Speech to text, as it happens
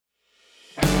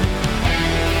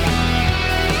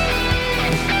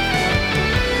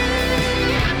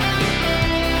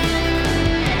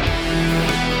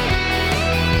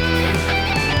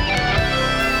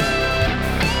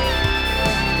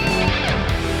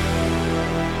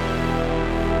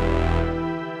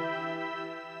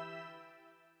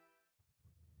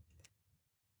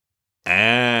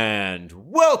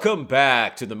Welcome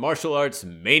back to the Martial Arts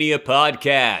Mania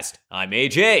podcast. I'm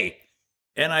AJ.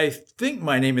 And I think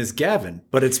my name is Gavin,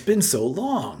 but it's been so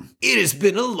long. It has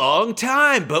been a long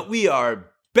time, but we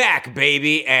are back,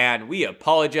 baby, and we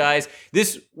apologize.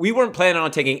 We weren't planning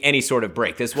on taking any sort of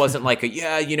break. This wasn't like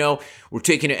we're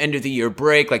taking an end of the year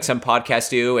break like some podcasts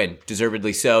do, and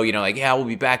deservedly so, we'll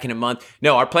be back in a month.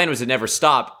 No, our plan was to never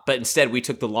stop, but instead we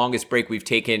took the longest break we've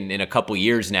taken in a couple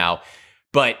years now,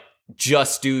 but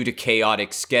just due to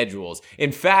chaotic schedules.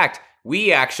 In fact,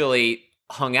 we actually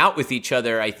hung out with each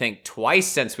other, I think, twice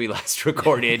since we last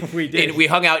recorded. We did. And we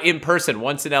hung out in person,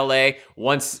 once in LA,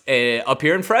 once up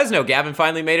here in Fresno. Gavin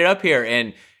finally made it up here,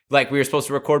 and we were supposed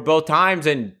to record both times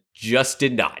and just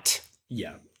did not.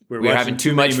 Yeah. We were having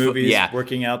too much movies,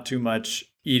 working out too much,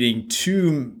 eating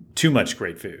too much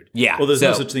great food. Yeah. Well, there's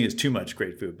no such thing as too much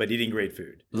great food, but eating great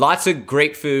food. Lots of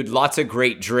great food, lots of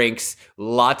great drinks,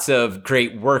 lots of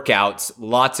great workouts,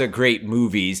 lots of great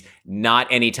movies, not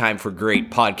any time for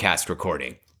great podcast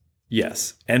recording.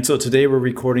 Yes. And so today we're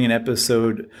recording an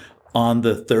episode on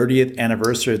the 30th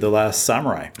anniversary of The Last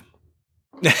Samurai.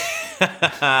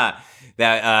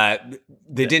 That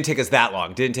didn't take us that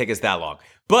long.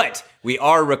 But we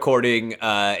are recording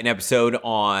an episode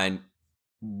on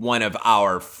one of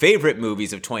our favorite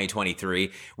movies of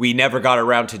 2023. We never got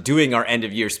around to doing our end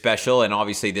of year special, and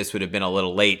obviously this would have been a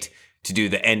little late to do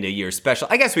the end of year special.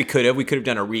 I guess we could have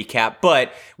done a recap,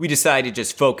 but we decided to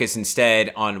just focus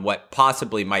instead on what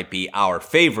possibly might be our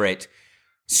favorite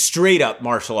straight up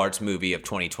martial arts movie of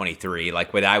 2023,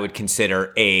 like what I would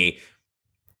consider a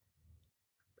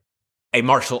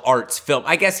martial arts film.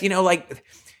 I guess,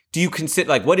 do you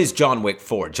consider, what is John Wick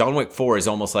 4? John Wick 4 is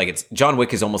almost like John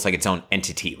Wick is almost like its own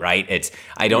entity, right? It's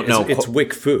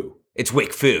Wick Fu. It's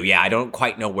Wick Fu. Yeah, I don't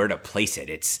quite know where to place it.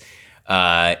 It's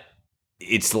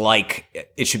like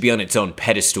it should be on its own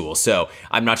pedestal. So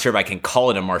I'm not sure if I can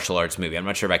call it a martial arts movie. I'm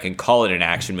not sure if I can call it an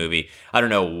action movie. I don't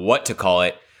know what to call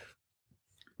it.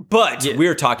 But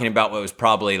we're talking about what was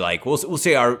probably we'll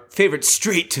say our favorite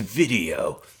straight to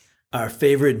video. Our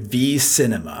favorite V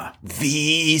Cinema.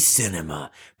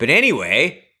 But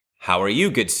anyway, how are you,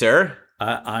 good sir?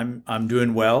 I'm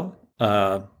doing well.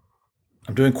 I'm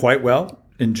doing quite well.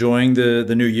 Enjoying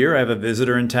the new year. I have a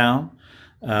visitor in town.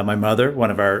 My mother,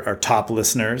 one of our top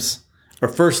listeners, our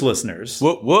first listeners.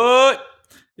 What?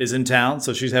 Is in town,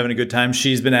 so she's having a good time.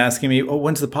 She's been asking me, "Oh,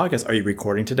 when's the podcast? Are you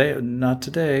recording today?" Not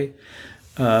today.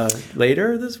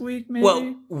 Later this week, maybe.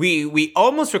 Well, we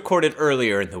almost recorded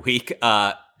earlier in the week.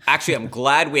 Actually, I'm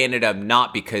glad we ended up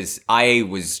not, because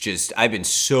I've been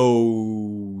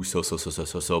so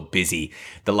busy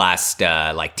the last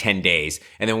 10 days.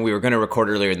 And then when we were going to record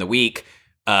earlier in the week,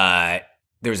 there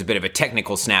was a bit of a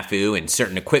technical snafu and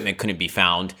certain equipment couldn't be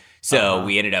found. So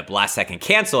we ended up last second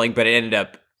canceling, but it ended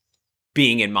up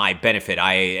being in my benefit.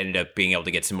 I ended up being able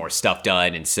to get some more stuff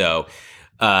done. And so,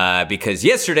 because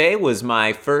yesterday was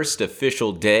my first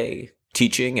official day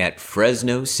teaching at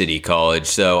Fresno City College,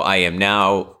 so I am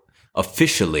now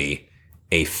officially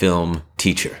a film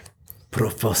teacher.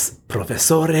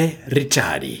 Professore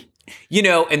Ricciardi.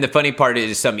 And the funny part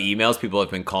is some emails, people have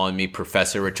been calling me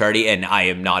Professor Ricciardi, and I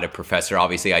am not a professor.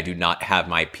 Obviously, I do not have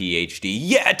my PhD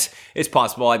yet. It's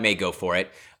possible I may go for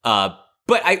it. But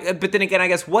then again, I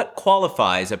guess what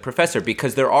qualifies a professor?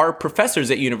 Because there are professors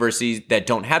at universities that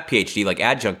don't have PhD, like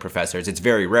adjunct professors. It's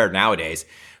very rare nowadays.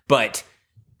 But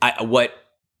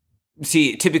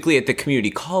typically at the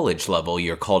community college level,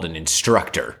 you're called an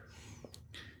instructor.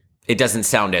 It doesn't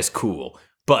sound as cool,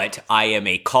 but I am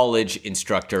a college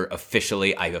instructor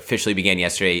officially. I officially began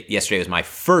yesterday. Yesterday was my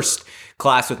first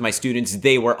class with my students.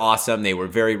 They were awesome. They were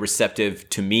very receptive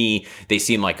to me. They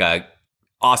seemed like a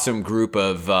awesome group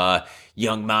of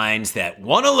young minds that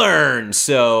want to learn.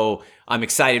 So I'm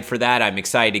excited for that. I'm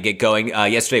excited to get going.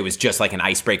 Yesterday was just like an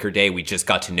icebreaker day. We just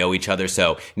got to know each other.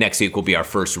 So next week will be our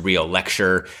first real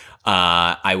lecture.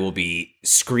 I will be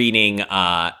screening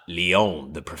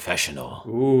Leon, the Professional.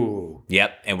 Ooh.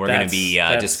 Yep. And we're going to be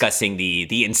discussing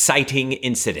the inciting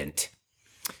incident.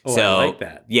 Oh, so, I like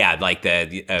that.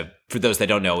 Yeah, for those that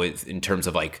don't know, in terms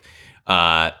of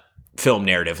film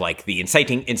narrative, the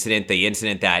inciting incident, the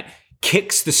incident that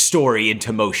kicks the story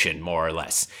into motion, more or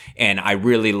less. And I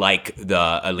really like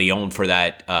the Leon for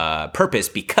that purpose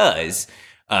because,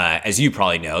 as you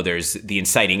probably know, there's the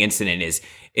inciting incident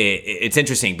it's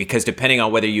interesting because depending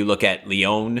on whether you look at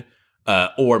Leon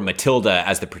or Matilda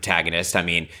as the protagonist, I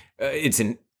mean, it's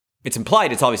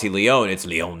implied it's obviously Leon, it's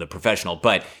Leon the Professional,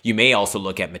 but you may also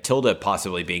look at Matilda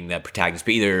possibly being the protagonist,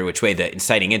 but either which way, the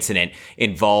inciting incident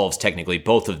involves technically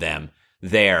both of them.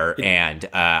 there, and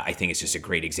I think it's just a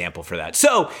great example for that.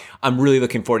 So I'm really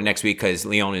looking forward to next week because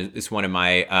Leon is one of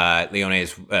my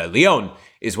Leon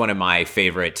is one of my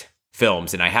favorite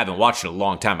films, and I haven't watched it in a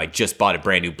long time. I just bought a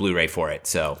brand new Blu-ray for it,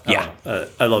 so yeah,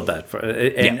 I love that.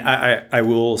 And I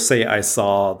will say I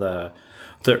saw the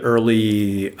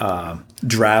early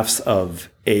drafts of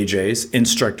AJ's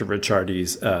Instructor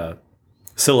Ricciardi's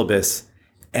syllabus,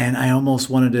 and I almost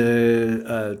wanted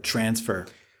to transfer.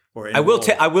 I will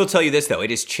tell you this though, it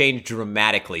has changed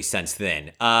dramatically since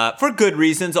then, for good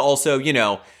reasons. Also,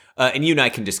 and you and I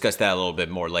can discuss that a little bit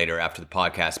more later after the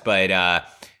podcast. But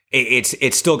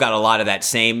it's still got a lot of that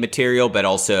same material, but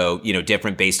also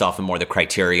different based off of more the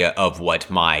criteria of what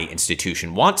my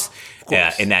institution wants,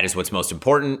 and that is what's most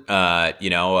important.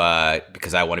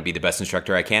 Because I want to be the best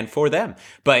instructor I can for them.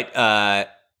 But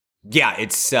yeah,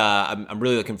 it's I'm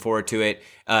really looking forward to it.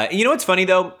 What's funny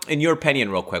though, in your opinion,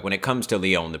 real quick, when it comes to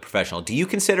Leon the Professional, do you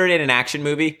consider it an action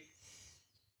movie?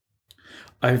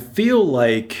 I feel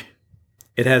like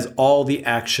it has all the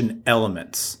action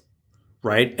elements,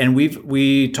 right? And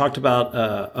we talked about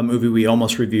a movie we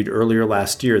almost reviewed earlier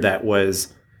last year that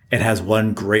it has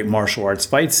one great martial arts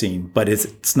fight scene, but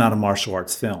it's not a martial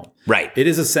arts film. Right. It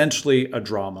is essentially a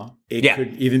drama. It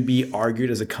could even be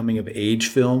argued as a coming of age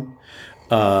film.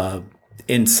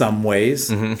 In some ways,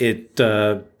 for me,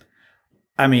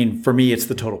 it's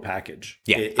the total package.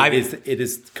 Yeah, it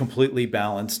is completely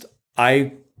balanced.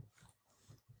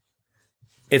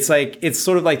 It's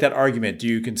sort of like that argument. Do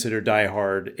you consider Die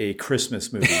Hard a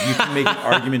Christmas movie? You can make an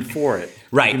argument for it.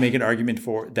 Right. You can make an argument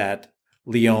for that.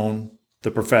 Leon,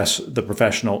 the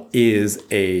Professional, is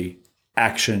a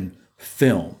action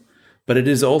film, but it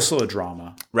is also a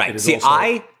drama. Right. See,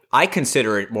 I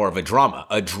consider it more of a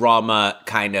drama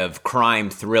kind of crime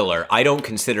thriller. I don't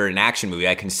consider it an action movie.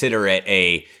 I consider it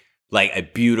a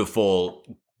beautiful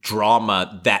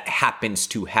drama that happens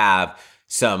to have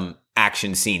some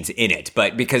action scenes in it.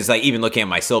 But because even looking at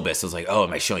my syllabus, I was like, oh,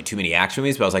 am I showing too many action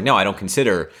movies? But I was like, no, I don't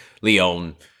consider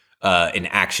Leon an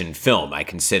action film. I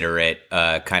consider it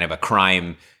kind of a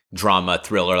crime drama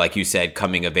thriller, like you said,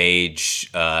 coming of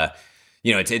age.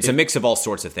 It's a mix of all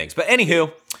sorts of things. But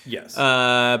anywho, yes.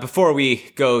 Before we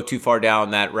go too far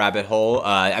down that rabbit hole,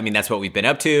 that's what we've been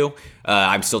up to.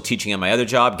 I'm still teaching at my other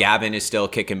job. Gavin is still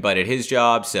kicking butt at his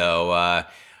job. So,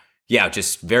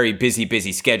 just very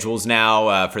busy schedules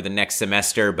now for the next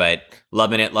semester, but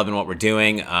loving what we're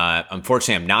doing.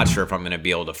 Unfortunately, I'm not sure if I'm going to be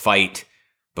able to fight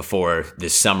before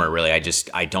this summer, really.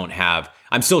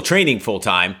 I'm still training full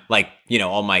time.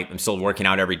 I'm still working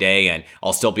out every day, and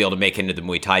I'll still be able to make it into the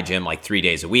Muay Thai gym 3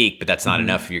 days a week, but that's not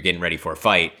enough if you're getting ready for a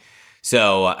fight.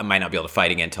 So I might not be able to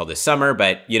fight again until this summer,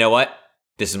 but you know what?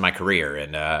 This is my career,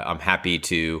 and I'm happy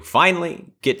to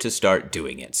finally get to start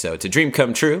doing it. So it's a dream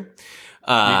come true.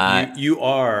 You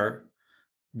are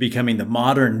becoming the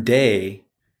modern day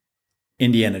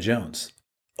Indiana Jones.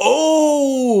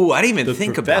 Oh, I didn't even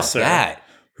think about that.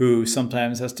 Who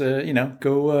sometimes has to,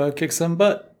 go kick some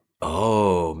butt.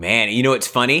 Oh, man. It's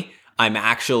funny? I'm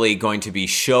actually going to be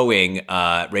showing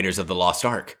Raiders of the Lost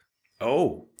Ark.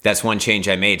 Oh. That's one change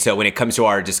I made. So when it comes to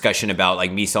our discussion about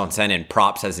mise-en-scène and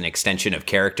props as an extension of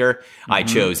character, I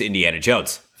chose Indiana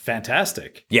Jones.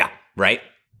 Fantastic. Yeah, right?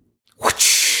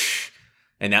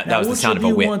 And that was the sound of a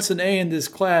whip. You wants an A in this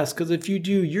class, because if you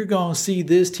do, you're going to see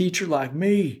this teacher like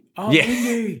me. I'm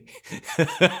Indy.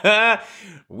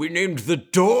 We named the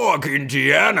dog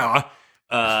Indiana.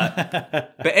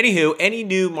 But anywho, any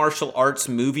new martial arts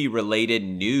movie related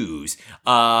news?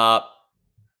 Mortal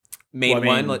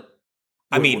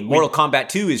Kombat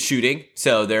 2 is shooting,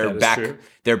 so they're back. True.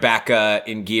 They're back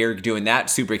in gear doing that.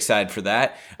 Super excited for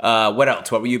that. What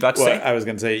else? What were you about to say? I was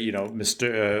going to say,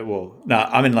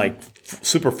 I'm in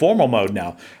super formal mode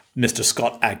now. Mr.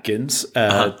 Scott Adkins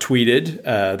tweeted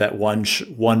that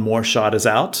one more shot is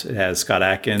out. It has Scott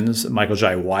Adkins, Michael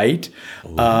Jai White.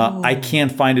 I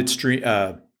can't find it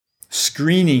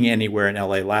screening anywhere in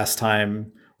LA. Last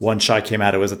time one shot came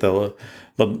out, it was at the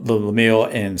Lemuel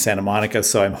in Santa Monica.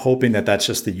 So I'm hoping that that's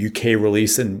just the UK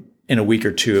release, and in a week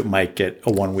or two, it might get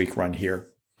a 1 week run here.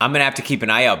 I'm going to have to keep an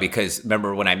eye out, because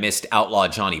remember when I missed Outlaw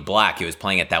Johnny Black, he was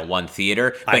playing at that one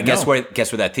theater. But guess where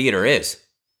that theater is?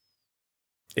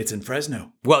 It's in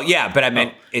Fresno. Well, yeah, but I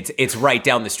meant it's right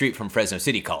down the street from Fresno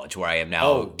City College, where I am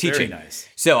now teaching. Very nice.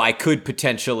 So I could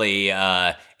potentially,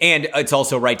 and it's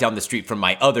also right down the street from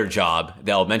my other job,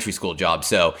 the elementary school job.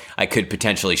 So I could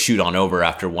potentially shoot on over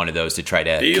after one of those to try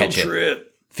to catch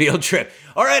it. Field trip.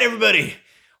 All right, everybody,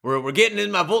 we're getting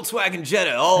in my Volkswagen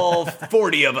Jetta, all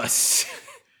 40 of us.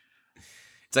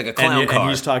 It's like a clown car. And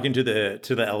he's talking to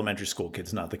the elementary school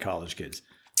kids, not the college kids.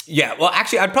 Yeah, well,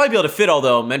 actually, I'd probably be able to fit all the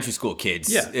elementary school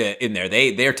kids Yeah. in there.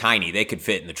 They're tiny. They could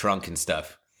fit in the trunk and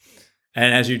stuff.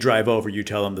 And as you drive over, you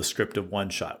tell them the script of One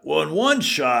Shot. Well, in one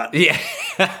shot, Yeah.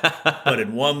 but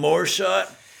in one more shot.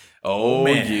 Oh,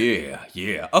 man.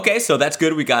 yeah. Okay, so that's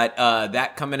good. We got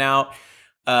that coming out.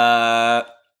 Not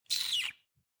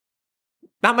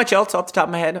much else off the top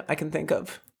of my head I can think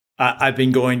of. I've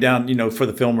been going down, for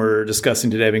the film we're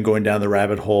discussing today, I've been going down the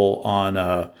rabbit hole on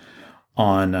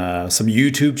some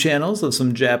YouTube channels of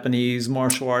some Japanese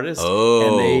martial artists.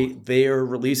 Oh. And they are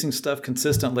releasing stuff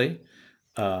consistently.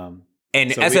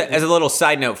 And so as a little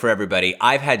side note for everybody,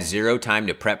 I've had zero time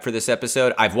to prep for this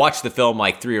episode. I've watched the film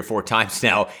like 3 or 4 times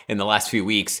now in the last few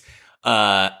weeks.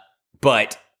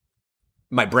 But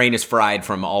my brain is fried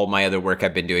from all my other work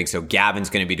I've been doing. So Gavin's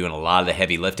going to be doing a lot of the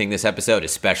heavy lifting this episode,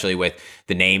 especially with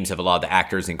the names of a lot of the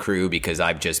actors and crew, because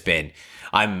I've just been,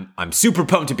 I'm super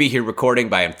pumped to be here recording,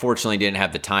 but I unfortunately didn't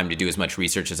have the time to do as much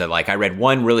research as I'd like. I read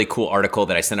one really cool article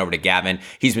that I sent over to Gavin.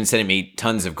 He's been sending me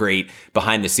tons of great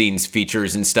behind the scenes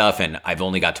features and stuff, and I've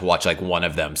only got to watch like one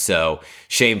of them. So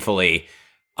shamefully,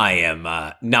 I am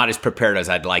not as prepared as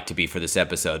I'd like to be for this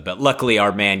episode, but luckily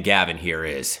our man Gavin here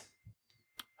is.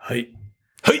 Hi.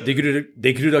 Dekiru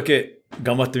dake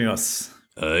ganbatte mimasu.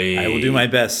 I will do my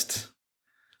best.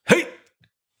 Hey.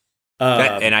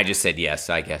 And I just said yes,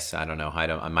 I guess. I don't know.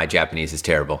 My Japanese is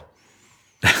terrible.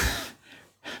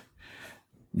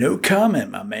 No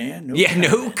comment, my man.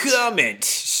 No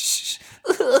comment.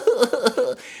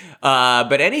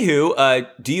 But anywho,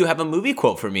 do you have a movie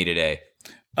quote for me today?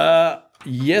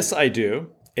 Yes, I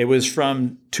do. It was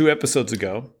from 2 episodes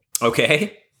ago.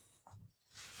 Okay.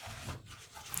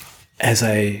 As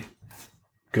I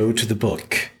go to the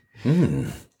book.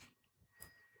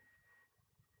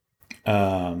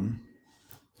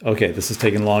 Okay, this is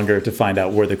taking longer to find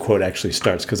out where the quote actually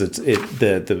starts because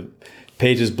the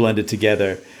pages blended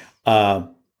together.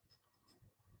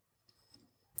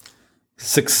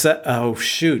 Success. Oh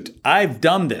shoot! I've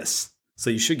done this,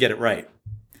 so you should get it right.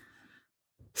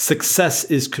 Success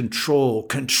is control.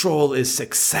 Control is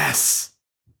success.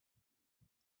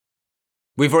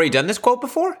 We've already done this quote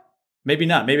before? Maybe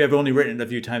not. Maybe I've only written it a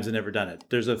few times and never done it.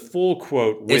 There's a full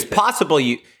quote with It's possible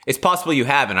you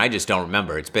have, and I just don't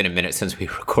remember. It's been a minute since we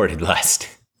recorded last.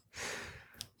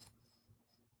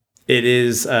 It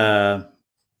is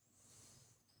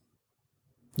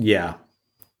yeah.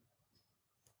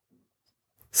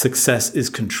 Success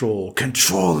is control.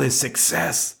 Control is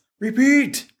success.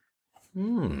 Repeat.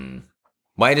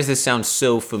 Why does this sound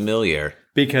so familiar?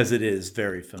 Because it is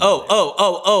very familiar.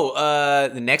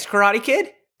 The next Karate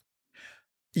Kid?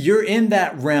 You're in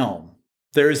that realm.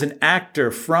 There is an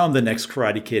actor from the next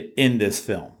Karate Kid in this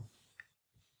film.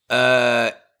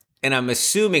 And I'm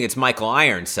assuming it's Michael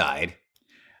Ironside.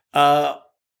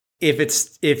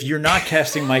 If you're not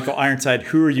casting Michael Ironside,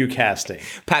 who are you casting?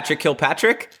 Patrick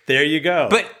Kilpatrick? There you go.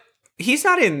 But he's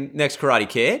not in Next Karate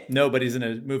Kid. No, but he's in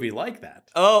a movie like that.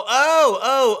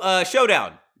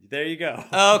 Showdown. There you go.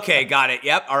 Okay, got it.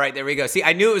 Yep. All right, there we go. See,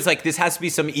 I knew it was like this has to be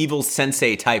some evil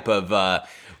sensei type of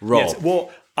role. Yes. Well,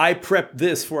 I prepped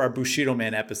this for our Bushido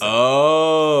Man episode.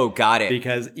 Oh, got it.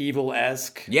 Because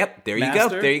evil-esque. Yep, there you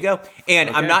master. go. There you go. And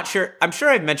Okay. I'm not sure, I'm sure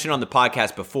I've mentioned on the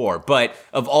podcast before, but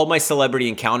of all my celebrity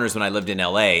encounters when I lived in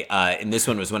LA, and this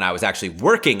one was when I was actually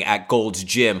working at Gold's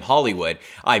Gym Hollywood,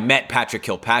 I met Patrick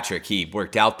Kilpatrick. He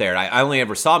worked out there. I only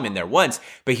ever saw him in there once,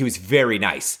 but he was very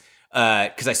nice.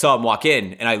 Because I saw him walk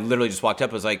in, and I literally just walked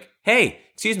up and was like, hey,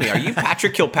 excuse me, are you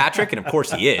Patrick Kilpatrick? And of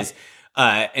course he is.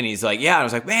 And he's like, yeah. And I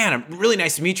was like, man, I'm really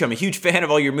nice to meet you. I'm a huge fan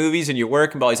of all your movies and your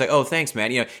work. And he's like, oh, thanks,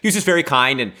 man. You know, he was just very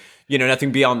kind and, you know,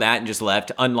 nothing beyond that and just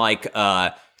left. Unlike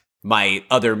my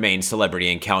other main celebrity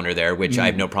encounter there, which I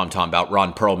have no problem talking about.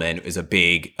 Ron Perlman is a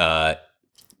big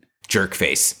jerk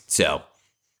face. So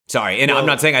sorry. And I'm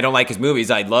not saying I don't like his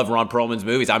movies. I love Ron Perlman's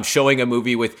movies. I'm showing a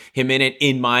movie with him in it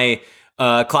in my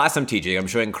class I'm teaching. I'm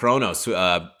showing Kronos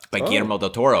by Guillermo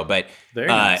del Toro. But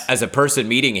nice. as a person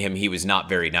meeting him, he was not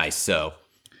very nice. So,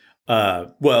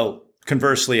 well,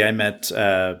 conversely, I met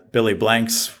Billy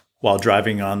Blanks while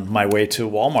driving on my way to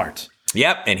Walmart.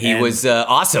 yep. And he was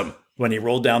awesome. When he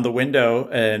rolled down the window,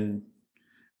 and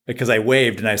because I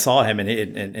waved and I saw him,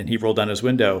 and he rolled down his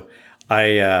window,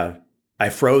 I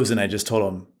froze and I just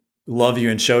told him, "Love you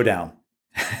in Showdown."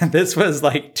 This was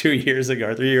like 2 years ago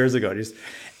or 3 years ago.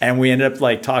 And we ended up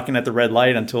like talking at the red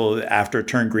light until after it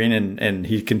turned green, and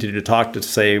he continued to talk to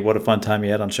say what a fun time he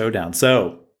had on Showdown.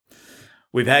 So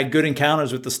we've had good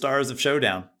encounters with the stars of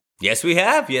Showdown. Yes, we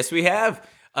have. Yes, we have.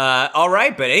 All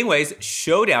right, but anyways,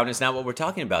 Showdown is not what we're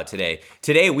talking about today.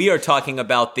 Today we are talking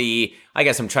about I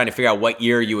guess I'm trying to figure out what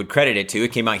year you would credit it to.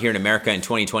 It came out here in America in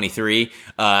 2023.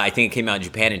 I think it came out in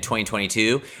Japan in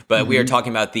 2022. But we are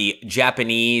talking about the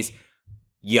Japanese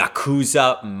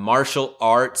Yakuza martial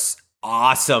arts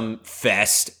awesome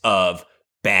fest of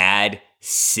Bad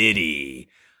City.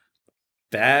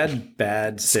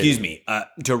 Bad City. Excuse me.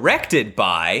 Directed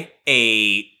by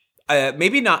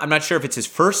maybe not, I'm not sure if it's his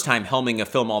first time helming a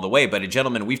film all the way, but a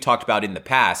gentleman we've talked about in the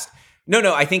past.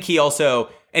 No, I think he also,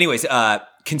 anyways,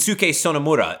 Kensuke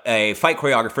Sonomura, a fight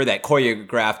choreographer that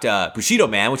choreographed Bushido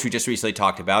Man, which we just recently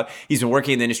talked about. He's been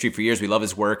working in the industry for years. We love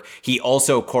his work. He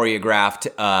also choreographed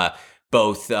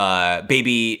both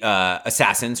Baby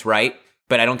Assassins, right?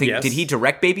 But I don't think, did he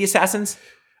direct Baby Assassins?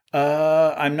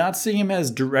 I'm not seeing him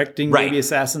as directing Baby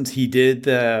Assassins. He did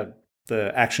the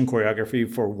action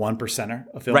choreography for One Percenter,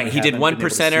 a film. Right, he did One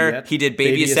Percenter. He did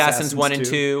Baby Assassins 1 and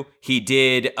 2. He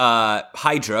did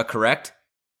Hydra, correct?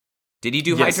 Did he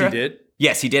do Hydra? Yes, he did.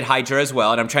 Yes, he did Hydra as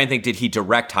well. And I'm trying to think, did he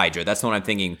direct Hydra? That's the one I'm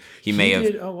thinking he may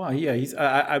have. Oh, wow. Yeah, he's.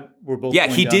 We're both. Yeah,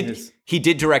 he did. He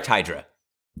did direct Hydra.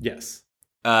 Yes.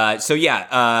 But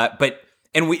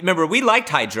we remember we liked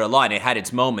Hydra a lot, and it had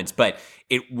its moments, but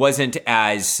it wasn't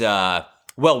as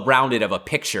well rounded of a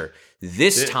picture.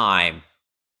 This time,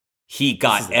 he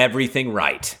got everything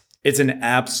right. It's an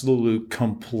absolute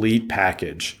complete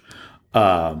package.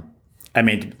 I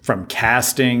mean, from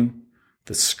casting,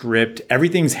 the script,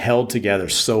 everything's held together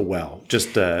so well.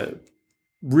 Just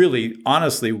really,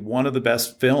 honestly, one of the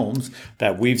best films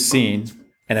that we've seen.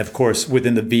 And of course,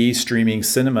 within the V streaming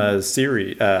cinema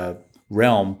series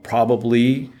realm,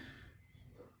 probably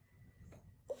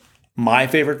my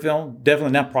favorite film.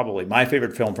 Definitely not probably my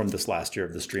favorite film from this last year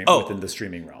of the stream within the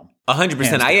streaming realm.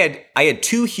 100%. I had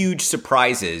two huge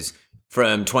surprises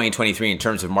from 2023 in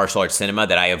terms of martial arts cinema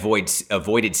that I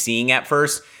avoided seeing at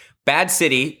first. Bad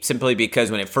City, simply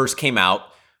because when it first came out,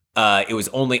 it was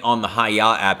only on the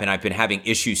Hi-Ya app, and I've been having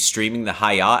issues streaming the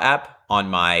Hi-Ya app on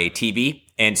my TV.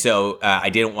 And so I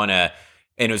didn't want to,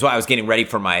 and it was why I was getting ready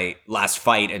for my last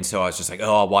fight. And so I was just like,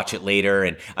 I'll watch it later.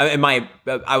 And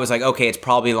I was like, okay, it's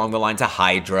probably along the lines of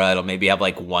Hydra. It'll maybe have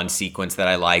like one sequence that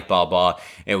I like, blah, blah.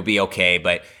 It would be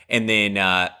okay. And then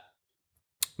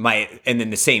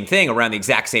the same thing around the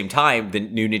exact same time, the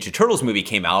new Ninja Turtles movie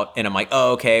came out. And I'm like,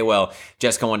 oh, okay, well,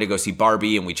 Jessica wanted to go see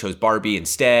Barbie and we chose Barbie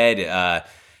instead.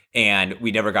 And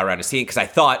we never got around to seeing it because I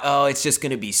thought, it's just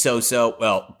going to be so-so.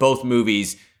 Well, both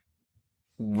movies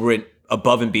were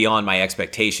above and beyond my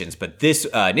expectations. But this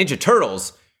Ninja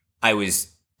Turtles, I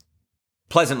was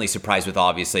pleasantly surprised with,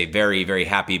 obviously. Very, very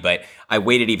happy. But I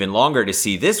waited even longer to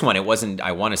see this one. It wasn't,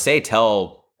 I want to say,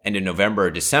 till end of November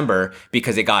or December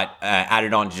because it got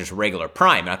added on to just regular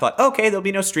Prime. And I thought, okay, there'll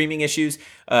be no streaming issues.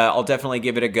 I'll definitely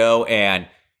give it a go. And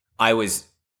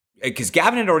because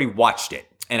Gavin had already watched it.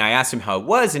 And I asked him how it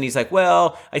was, and he's like,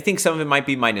 well, I think some of it might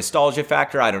be my nostalgia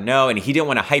factor. I don't know. And he didn't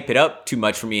want to hype it up too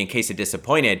much for me in case it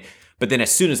disappointed. But then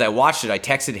as soon as I watched it, I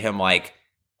texted him like,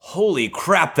 holy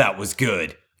crap, that was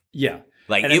good. Yeah.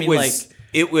 Like, and I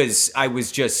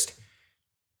was just,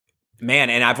 man,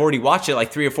 and I've already watched it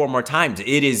like 3 or 4 more times.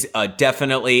 It is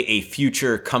definitely a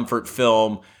future comfort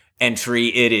film entry.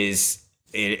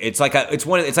 It's like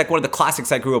one of the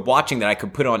classics I grew up watching that I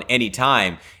could put on any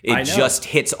time. It just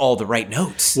hits all the right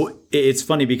notes. Well, it's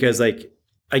funny because, like,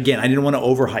 again, I didn't want to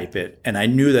overhype it, and I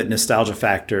knew that nostalgia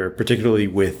factor, particularly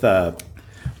with Hitoshi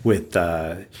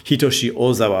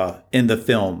Ozawa in the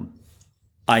film,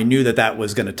 I knew that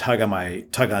was going to tug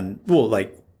on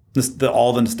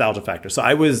all the nostalgia factor. So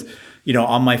I was,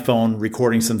 on my phone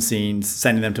recording some scenes,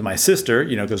 sending them to my sister,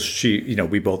 because she,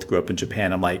 we both grew up in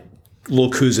Japan. I'm like,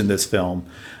 Lil Ku's in this film.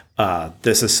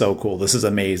 This is so cool. This is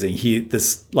amazing.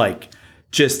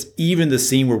 Just even the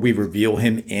scene where we reveal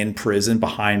him in prison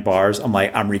behind bars. I'm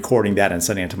like, I'm recording that and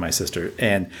sending it to my sister.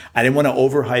 And I didn't want to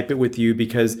overhype it with you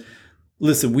because,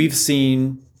 listen, we've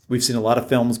seen a lot of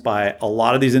films by a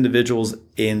lot of these individuals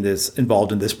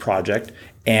involved in this project,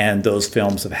 and those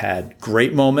films have had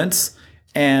great moments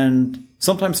and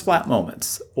sometimes flat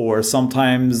moments, or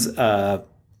sometimes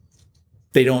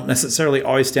they don't necessarily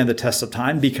always stand the test of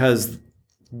time because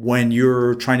when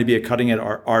you're trying to be a cutting edge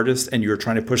artist and you're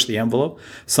trying to push the envelope,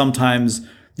 sometimes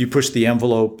you push the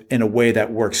envelope in a way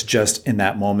that works just in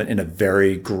that moment in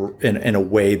a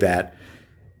way that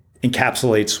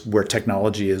encapsulates where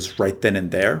technology is right then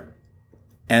and there.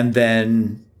 And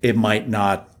then it might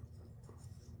not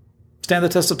stand the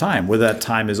test of time, whether that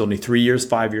time is only 3 years,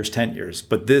 5 years, 10 years.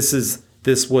 But this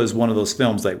was one of those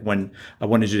films like when I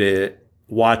wanted you to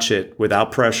watch it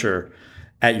without pressure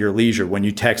at your leisure. When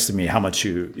you texted me how much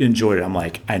you enjoyed it, I'm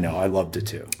like, I know, I loved it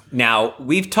too. Now,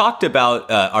 we've talked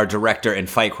about our director and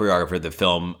fight choreographer of the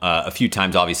film a few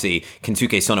times, obviously,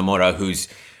 Kensuke Sonomura, who's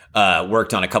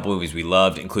worked on a couple movies we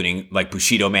loved, including like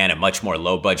Bushido Man, a much more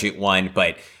low-budget one,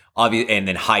 but and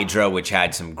then Hydra, which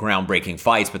had some groundbreaking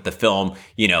fights, but the film,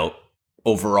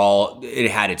 overall,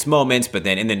 it had its moments, but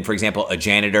then, for example, A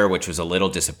Janitor, which was a little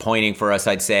disappointing for us,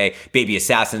 I'd say. Baby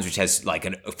Assassins, which has like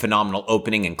a phenomenal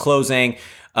opening and closing,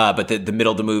 but the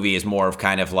middle of the movie is more of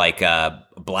kind of like a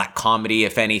black comedy,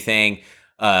 if anything.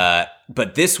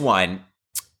 But this one,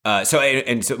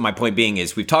 so my point being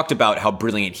is we've talked about how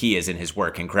brilliant he is in his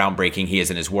work and groundbreaking he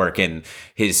is in his work and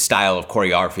his style of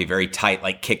choreography, very tight,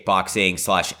 like kickboxing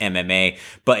 / MMA.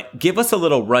 But give us a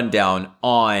little rundown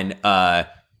on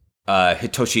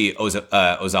Hitoshi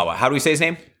Ozawa. How do we say his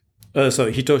name?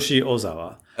 So Hitoshi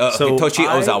Ozawa. Hitoshi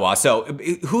Ozawa. So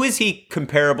who is he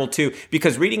comparable to?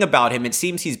 Because reading about him, it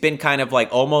seems he's been kind of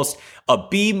like almost a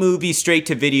B-movie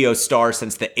straight-to-video star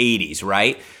since the 80s,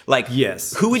 right? Like,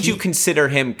 yes. Who would you consider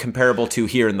him comparable to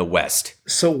here in the West?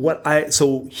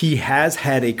 So he has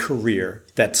had a career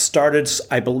that started,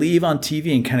 I believe, on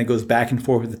TV and kind of goes back and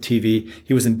forth with the TV.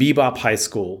 He was in Bebop High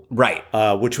School. Right.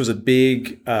 Which was a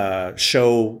big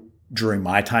show during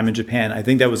my time in Japan. I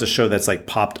think that was a show that's like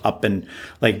popped up in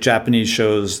like Japanese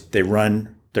shows. They're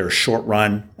a short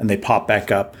run and they pop back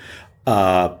up.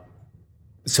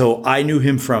 So I knew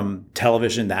him from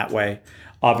television that way.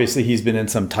 Obviously, he's been in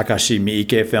some Takashi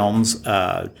Miike films,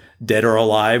 Dead or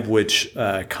Alive, which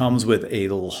comes with a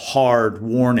little hard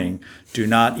warning. Do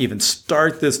not even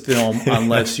start this film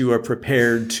unless you are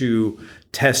prepared to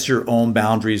test your own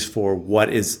boundaries for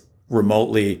what is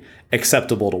remotely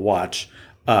acceptable to watch.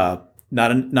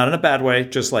 Not in a bad way,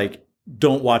 just like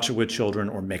don't watch it with children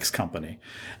or mixed company.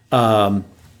 But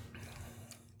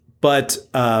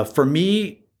for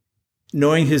me,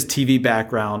 knowing his TV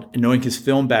background and knowing his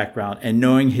film background and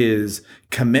knowing his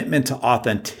commitment to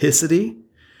authenticity,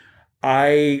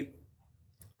 I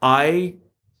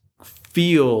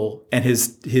feel, and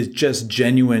his just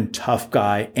genuine tough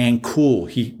guy and cool.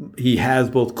 He has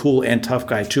both cool and tough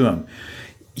guy to him.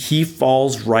 He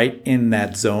falls right in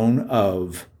that zone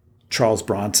of Charles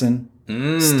Bronson,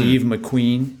 Steve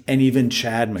McQueen, and even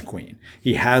Chad McQueen.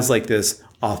 He has like this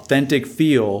authentic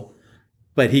feel,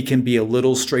 but he can be a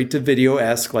little straight to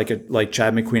video-esque, like Chad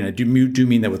McQueen. I do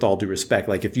mean that with all due respect.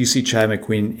 Like if you see Chad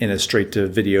McQueen in a straight to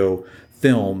video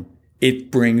film,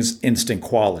 it brings instant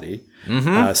quality.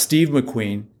 Steve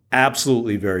McQueen,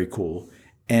 absolutely very cool,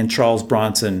 and Charles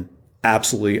Bronson,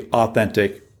 absolutely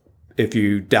authentic. If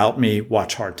you doubt me,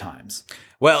 watch Hard Times.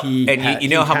 Well, you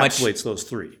know how much encapsulates those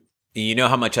three. You know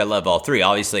how much I love all three.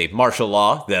 Obviously, Martial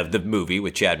Law, the movie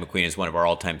with Chad McQueen, is one of our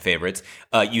all-time favorites.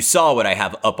 You saw what I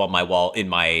have up on my wall in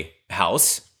my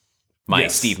house, my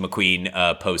Steve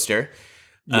McQueen poster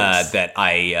that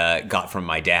I got from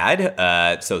my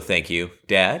dad. So thank you,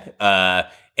 Dad.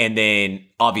 And then,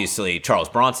 obviously, Charles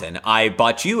Bronson. I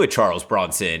bought you a Charles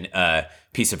Bronson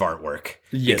piece of artwork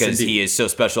because he is so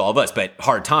special to all of us. But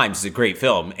Hard Times is a great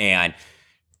film. And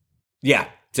yeah,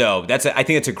 so I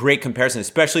think it's a great comparison,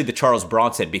 especially the Charles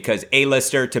Bronson, because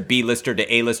A-lister to B-lister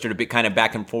to A-lister to be kind of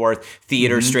back and forth,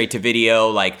 theater straight to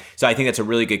video. So I think that's a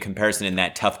really good comparison in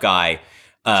that tough guy.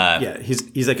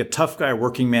 He's like a tough guy,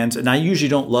 working man. And I usually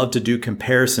don't love to do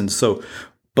comparisons.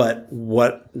 But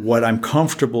what I'm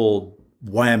comfortable,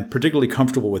 why I'm particularly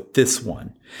comfortable with this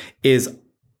one is,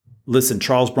 listen,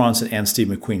 Charles Bronson and Steve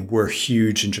McQueen were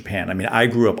huge in Japan. I mean, I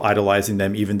grew up idolizing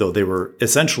them, even though they were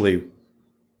essentially,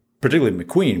 particularly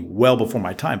McQueen, well before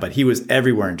my time, but he was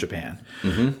everywhere in Japan.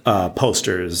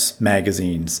 Posters,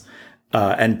 magazines,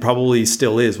 and probably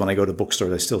still is. When I go to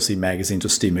bookstores, I still see magazines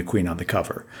with Steve McQueen on the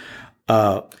cover.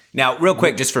 Now, real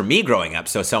quick, just for me growing up,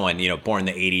 so someone, born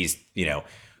in the 80s,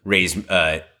 raised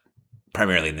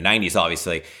primarily in the 90s,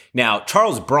 obviously. Now,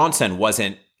 Charles Bronson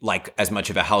wasn't like as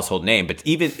much of a household name, but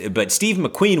Steve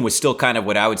McQueen was still kind of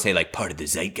what I would say like part of the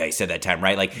zeitgeist at that time,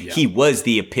 right? Like he was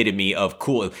the epitome of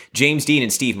cool. James Dean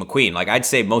and Steve McQueen, like I'd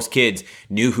say most kids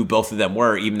knew who both of them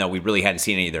were, even though we really hadn't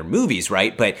seen any of their movies,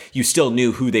 right? But you still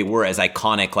knew who they were as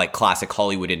iconic, like classic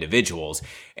Hollywood individuals.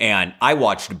 And I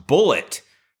watched Bullitt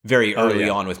very early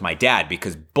on with my dad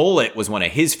because Bullitt was one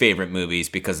of his favorite movies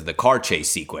because of the car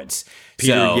chase sequence.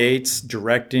 Peter Yates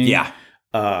directing. Yeah.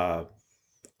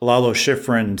 Lalo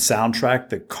Schifrin soundtrack,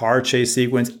 the car chase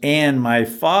sequence. And my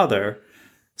father,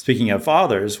 speaking of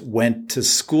fathers, went to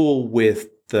school with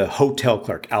the hotel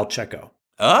clerk, Al Checo.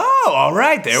 Oh, all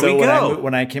right. There we go.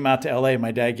 When I came out to LA,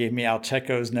 my dad gave me Al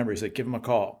Checo's number. He said, give him a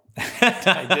call.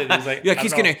 I did. He's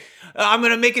like, I'm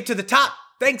going to make it to the top.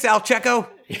 Thanks, Al Checo.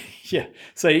 Yeah.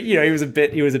 So he was a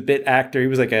bit actor. He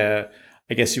was like I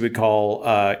guess you would call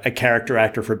a character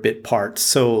actor for bit parts.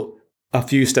 So a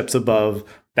few steps above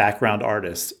background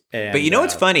artist. And, But you know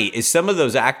what's funny is some of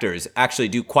those actors actually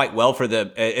do quite well for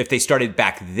the if they started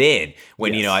back then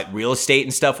when real estate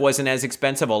and stuff wasn't as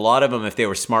expensive. A lot of them, if they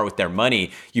were smart with their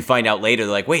money, you find out later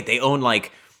they're like, wait, they own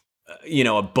like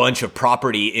a bunch of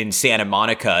property in Santa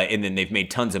Monica, and then they've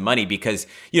made tons of money because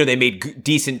they made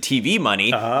decent TV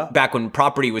money back when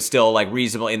property was still like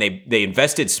reasonable, and they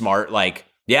invested smart. Like,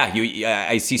 yeah,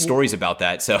 I see stories about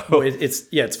that. So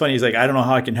it's funny. He's like, I don't know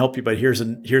how I can help you, but here's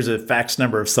a fax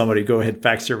number of somebody. Go ahead,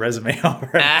 fax your resume over,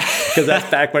 because that's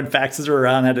back when faxes were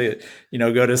around. I had to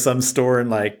go to some store and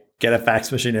like get a fax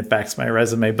machine and fax my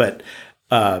resume. But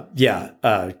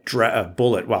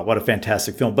Bullitt. Wow, what a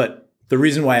fantastic film. But the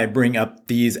reason why I bring up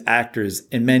these actors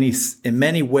in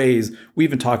many ways, we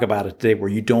even talk about it today, where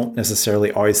you don't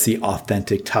necessarily always see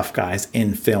authentic tough guys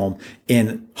in film,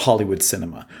 in Hollywood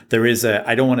cinema. There is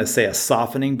I don't want to say a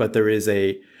softening, but there is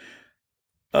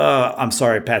I'm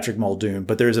sorry, Patrick Muldoon,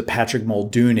 but there is a Patrick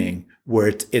Muldooning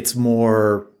where it's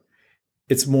more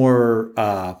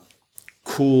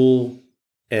cool.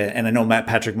 And I know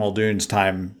Patrick Muldoon's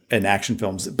time in action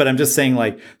films, but I'm just saying,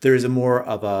 like, there is a more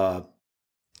of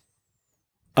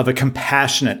a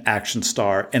compassionate action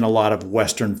star in a lot of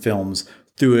Western films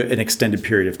through an extended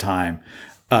period of time.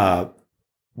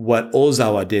 What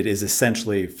Ozawa did is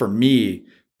essentially, for me,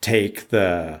 take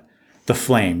the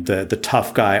flame, the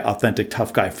tough guy, authentic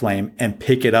tough guy flame, and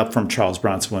pick it up from Charles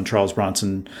Bronson when Charles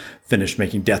Bronson finished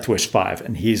making Death Wish 5.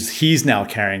 And he's now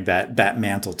carrying that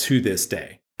mantle to this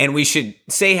day. And we should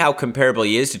say how comparable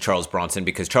he is to Charles Bronson,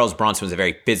 because Charles Bronson was a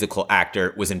very physical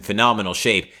actor, was in phenomenal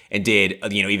shape, and did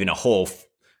even a whole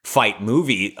fight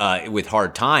movie with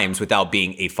Hard Times without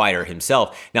being a fighter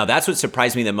himself. Now, that's what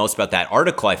surprised me the most about that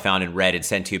article I found and read and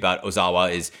sent to you about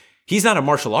Ozawa is he's not a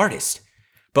martial artist.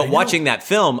 But watching that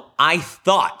film, I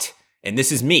thought, and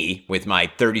this is me with my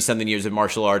 30-something years of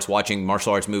martial arts, watching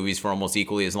martial arts movies for almost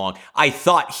equally as long, I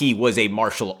thought he was a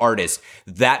martial artist.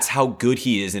 That's how good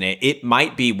he is in it. It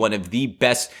might be one of the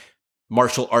best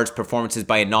martial arts performances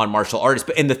by a non-martial artist.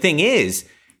 And the thing is,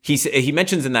 he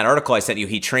mentions in that article I sent you,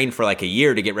 he trained for like a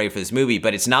year to get ready for this movie,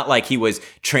 but it's not like he was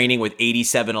training with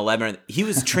 8711. He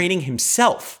was training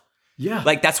himself. Yeah.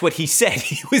 Like, that's what he said.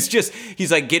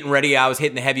 He's like getting ready. I was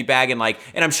hitting the heavy bag and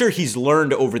I'm sure he's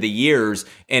learned over the years,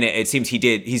 and it seems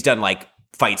he's done like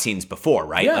fight scenes before,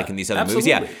 right? Yeah, like in these other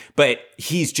absolutely. movies. Yeah. But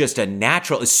he's just a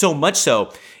natural. So much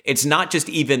so, it's not just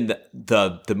even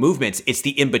the movements, it's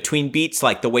the in-between beats,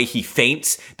 like the way he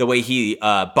feints, the way he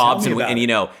bobs and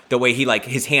the way he like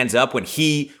his hands up when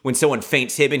someone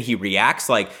feints him and he reacts,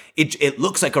 like it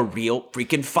looks like a real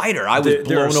freaking fighter. I was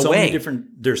blown away.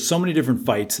 There's so many different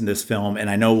fights in this film,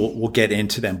 and I know we'll get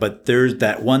into them, but there's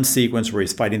that one sequence where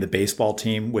he's fighting the baseball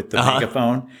team with the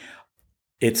megaphone.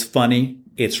 It's funny.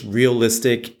 It's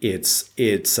realistic. It's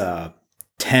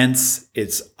tense.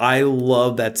 I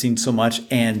love that scene so much.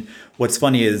 And what's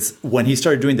funny is when he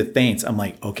started doing the feints, I'm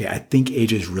like, okay, I think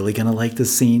AJ's really going to like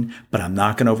this scene, but I'm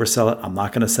not going to oversell it. I'm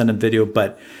not going to send him video.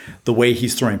 But the way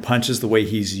he's throwing punches, the way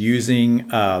he's using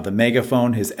the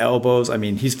megaphone, his elbows, I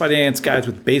mean, he's fighting against guys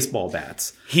with baseball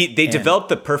bats. They developed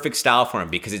the perfect style for him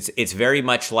because it's very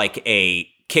much like a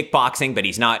kickboxing, but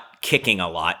he's not kicking a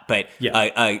lot. But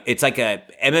it's like a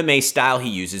MMA style he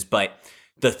uses. But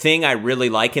the thing I really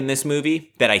like in this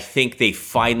movie that I think they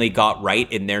finally got right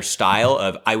in their style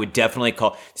of, I would definitely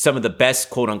call some of the best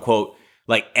quote unquote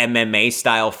like MMA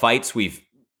style fights we've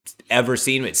ever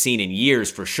seen. It's seen in years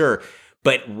for sure.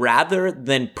 But rather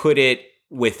than put it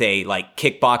with a like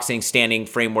kickboxing standing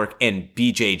framework and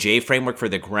BJJ framework for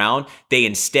the ground, they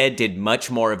instead did much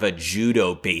more of a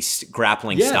judo based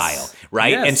grappling style,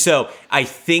 right? Yes. And so I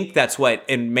think that's what,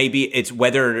 and maybe it's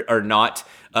whether or not,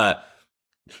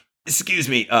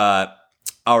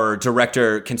 our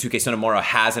director Kensuke Sonomura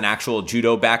has an actual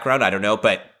judo background. I don't know,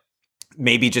 but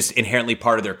maybe just inherently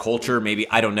part of their culture. Maybe,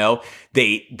 I don't know.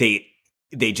 They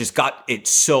just got it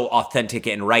so authentic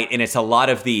and right. And it's a lot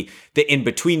of the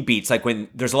in-between beats, like when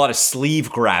there's a lot of sleeve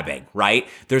grabbing, right?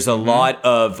 There's a lot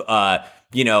of,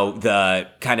 the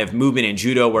kind of movement in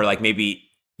judo where like maybe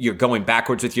you're going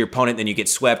backwards with your opponent, then you get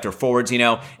swept, or forwards,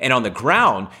 and on the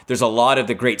ground, there's a lot of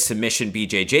the great submission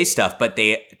BJJ stuff, but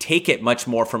they take it much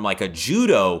more from like a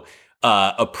judo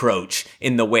approach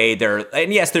in the way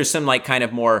and yes, there's some like kind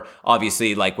of more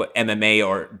obviously like what MMA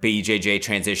or BJJ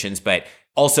transitions, but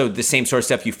also the same sort of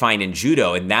stuff you find in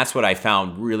judo. And that's what I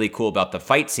found really cool about the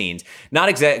fight scenes. Not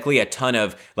exactly a ton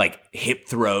of like hip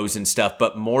throws and stuff,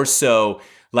 but more so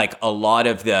like a lot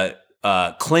of the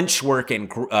clinch work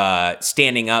and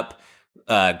standing up,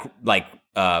 like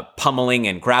pummeling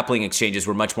and grappling exchanges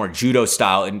were much more judo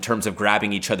style in terms of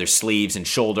grabbing each other's sleeves and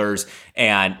shoulders,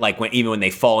 and like even when they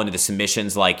fall into the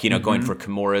submissions, like going for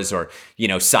kimuras or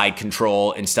side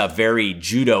control and stuff, very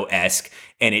judo-esque,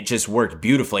 and it just worked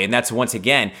beautifully. And that's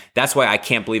why I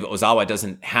can't believe Ozawa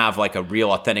doesn't have like a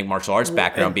real authentic martial arts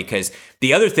background, because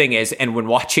the other thing is, and when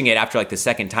watching it after like the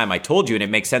second time, I told you, and it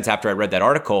makes sense after I read that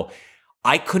article,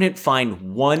 I couldn't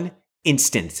find one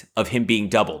instance of him being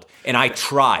doubled, and I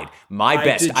tried my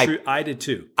best. I did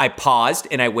too. I paused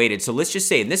and I waited. So let's just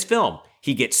say in this film,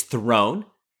 he gets thrown,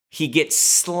 he gets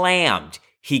slammed,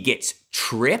 he gets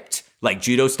tripped like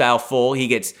judo style full, he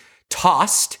gets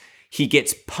tossed, he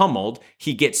gets pummeled,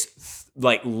 he gets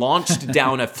like launched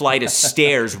down a flight of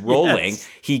stairs rolling, yes.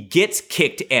 He gets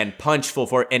kicked and punched full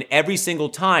force, and every single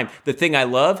time, the thing I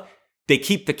love, they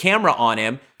keep the camera on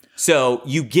him. So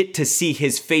you get to see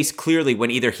his face clearly when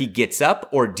either he gets up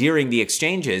or during the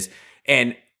exchanges.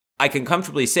 And I can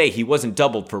comfortably say he wasn't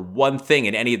doubled for one thing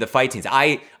in any of the fight scenes.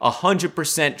 I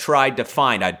 100% tried to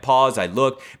find. I'd pause, I'd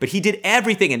look, but he did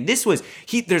everything. And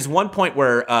there's one point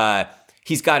where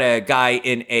he's got a guy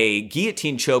in a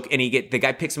guillotine choke, and the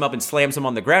guy picks him up and slams him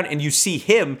on the ground, and you see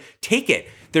him take it.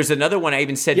 There's another one I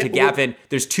even said to Gavin,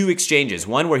 there's two exchanges.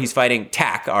 One where he's fighting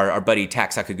Tak, our buddy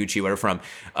Tak Sakaguchi, where from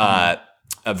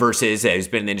Versus, who's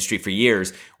been in the industry for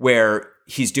years, where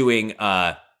he's doing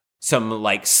some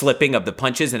like slipping of the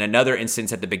punches, and another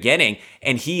instance at the beginning,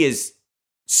 and he is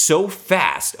so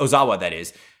fast, Ozawa that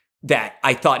is, that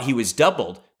I thought he was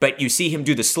doubled, but you see him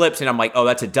do the slips and I'm like, oh,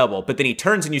 that's a double. But then he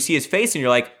turns and you see his face and you're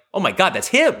like, oh my God, that's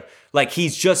him. Like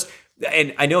he's just,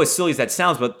 and I know as silly as that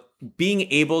sounds, but being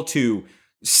able to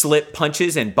slip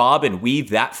punches and bob and weave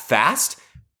that fast,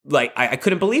 like I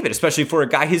couldn't believe it, especially for a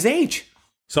guy his age.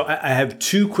 So I have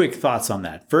two quick thoughts on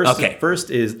that. First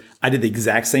is I did the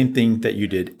exact same thing that you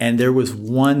did. And there was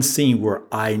one scene where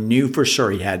I knew for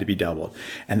sure he had to be doubled.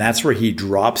 And that's where he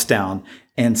drops down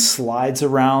and slides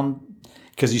around,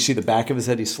 because you see the back of his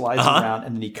head, he slides around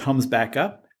and then he comes back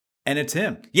up and it's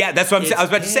him. Yeah, that's what I was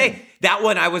about to say. That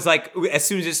one, I was like, as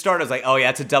soon as it started, I was like, oh yeah,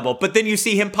 it's a double. But then you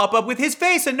see him pop up with his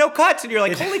face and no cuts and you're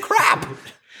like, holy crap.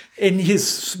 And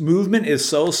his movement is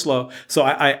so slow. So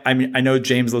I mean, I know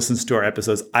James listens to our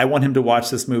episodes. I want him to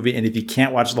watch this movie. And if he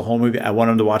can't watch the whole movie, I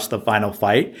want him to watch the final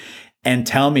fight and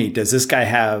tell me, does this guy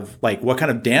have, like, what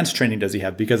kind of dance training does he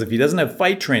have? Because if he doesn't have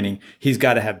fight training, he's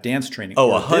got to have dance training. Oh,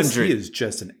 100. He is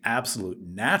just an absolute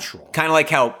natural. Kind of like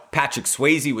how Patrick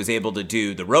Swayze was able to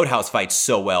do the Roadhouse fights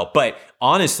so well. But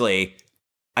honestly,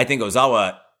 I think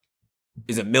Ozawa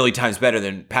is a million times better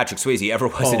than Patrick Swayze ever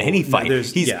was in any fight.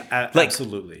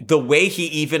 Absolutely. The way he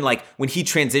even, like, when he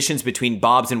transitions between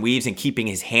bobs and weaves and keeping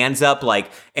his hands up,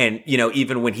 like, and,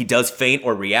 even when he does feint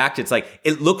or react, it's like,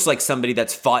 it looks like somebody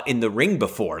that's fought in the ring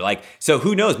before. Like, so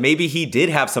who knows? Maybe he did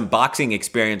have some boxing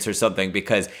experience or something,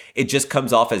 because it just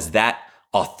comes off as that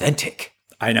authentic.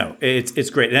 I know. It's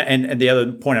great. And the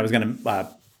other point I was going to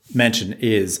mention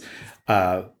is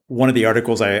one of the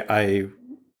articles I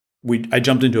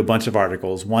jumped into a bunch of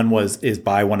articles. One is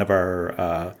by one of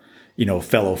our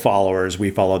fellow followers.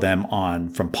 We follow them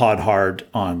from Podhard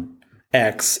on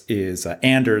X, is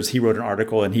Anders. He wrote an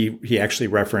article and he actually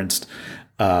referenced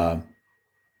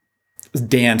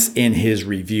dance in his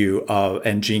review of,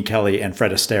 and Gene Kelly and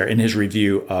Fred Astaire in his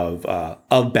review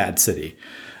of Bad City.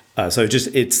 So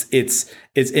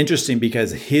it's interesting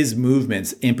because his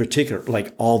movements in particular,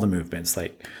 like all the movements,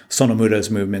 like Sonomura's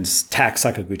movements, Tak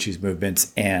Sakaguchi's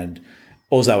movements, and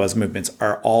Ozawa's movements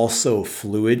are all so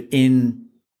fluid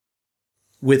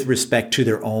with respect to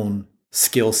their own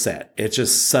skill set. It's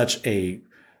just such a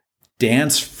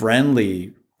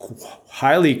dance-friendly,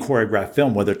 highly choreographed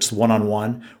film, whether it's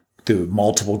one-on-one through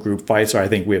multiple group fights, or I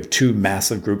think we have 2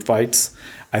 massive group fights.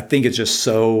 I think it's just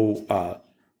so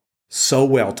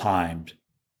well timed.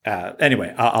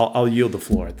 Anyway, I'll yield the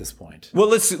floor at this point. Well,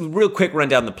 let's real quick run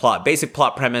down the plot. Basic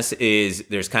plot premise is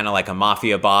there's kind of like a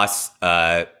mafia boss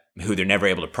who they're never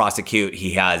able to prosecute.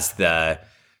 He has the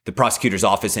prosecutor's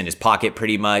office in his pocket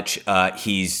pretty much.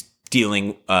 He's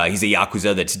a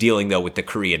Yakuza that's dealing, though, with the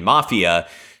Korean mafia,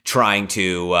 trying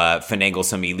to finagle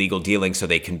some illegal dealings so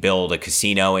they can build a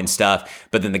casino and stuff.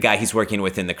 But then the guy he's working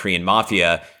with in the Korean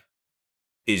mafia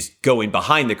is going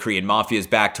behind the Korean mafia's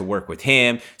back to work with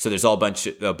him. So there's a bunch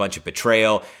of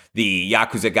betrayal. The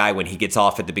Yakuza guy, when he gets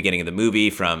off at the beginning of the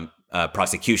movie from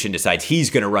prosecution, decides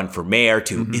he's going to run for mayor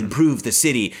to improve the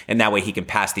city. And that way he can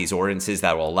pass these ordinances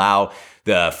that will allow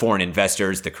the foreign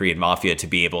investors, the Korean mafia, to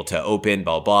be able to open,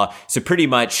 blah, blah. So pretty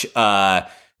much the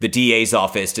DA's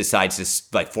office decides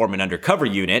to form an undercover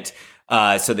unit.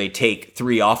 So they take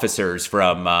 3 officers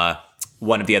from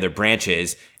one of the other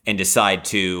branches and decide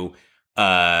to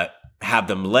have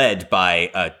them led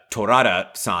by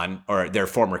Torada-san, or their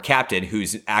former captain,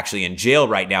 who's actually in jail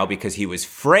right now because he was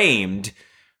framed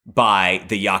by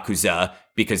the Yakuza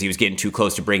because he was getting too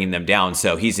close to bringing them down.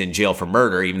 So he's in jail for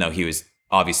murder, even though he was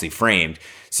obviously framed.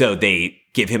 So they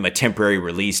give him a temporary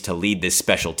release to lead this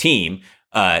special team.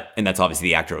 And that's obviously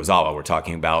the actor Ozawa we're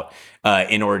talking about,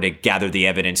 in order to gather the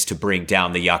evidence to bring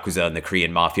down the Yakuza and the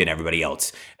Korean Mafia and everybody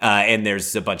else. And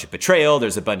there's a bunch of betrayal.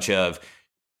 There's a bunch of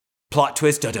plot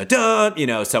twist,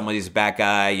 somebody's a bad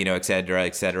guy, et cetera,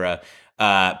 et cetera.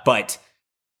 But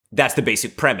that's the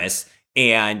basic premise.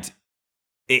 And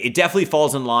it definitely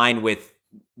falls in line with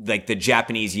like the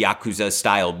Japanese Yakuza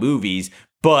style movies,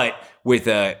 but with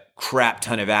a crap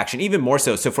ton of action, even more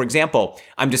so. So for example,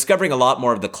 I'm discovering a lot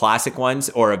more of the classic ones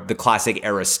or of the classic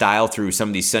era style through some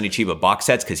of these Sonny Chiba box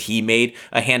sets because he made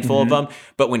a handful of them.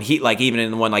 But when he, like even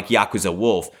in the one like Yakuza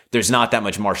Wolf, there's not that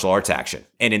much martial arts action.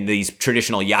 And in these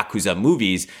traditional Yakuza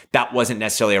movies, that wasn't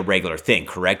necessarily a regular thing,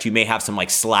 correct? You may have some like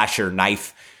slasher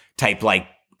knife type like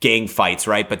gang fights,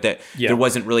 right? But there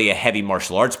wasn't really a heavy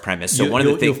martial arts premise. So one of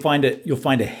the things you'll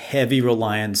find a heavy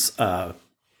reliance,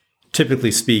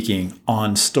 typically speaking,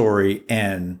 on story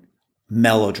and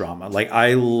melodrama. Like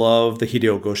I love the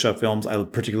Hideo Gosha films. I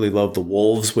particularly love The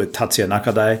Wolves with Tatsuya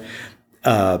Nakadai.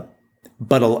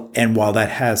 And while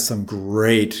that has some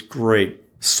great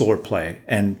swordplay,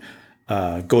 and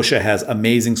Gosha has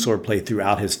amazing swordplay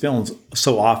throughout his films,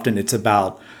 so often it's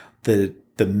about the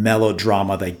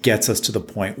melodrama that gets us to the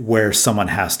point where someone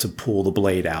has to pull the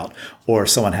blade out, or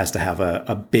someone has to have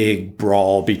a big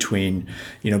brawl between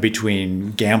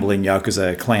gambling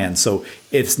Yakuza clans. So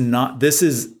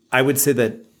I would say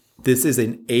that this is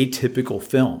an atypical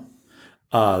film.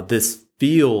 This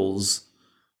feels,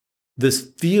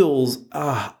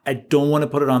 I don't want to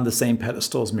put it on the same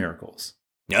pedestal as Miracles.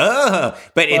 But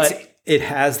it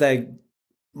has that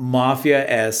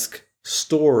mafia-esque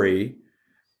story,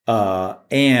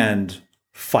 and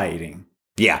fighting,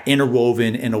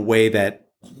 interwoven in a way that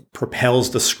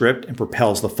propels the script and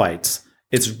propels the fights.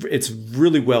 It's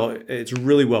really well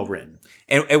written.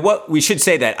 And what we should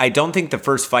say that I don't think the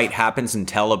first fight happens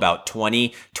until about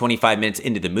 25 minutes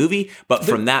into the movie, but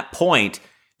from that point,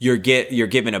 you're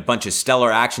given a bunch of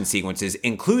stellar action sequences,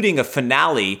 including a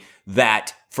finale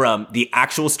that from the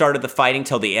actual start of the fighting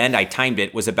till the end, I timed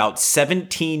it, was about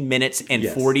 17 minutes and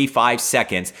 45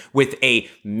 seconds with a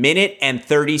minute and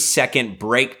 30-second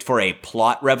break for a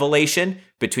plot revelation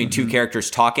between two characters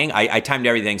talking. I timed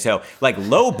everything. So like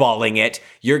lowballing it,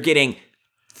 you're getting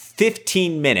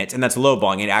 15 minutes, and that's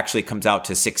lowballing. It actually comes out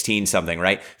to 16 something,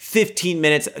 right? 15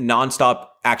 minutes nonstop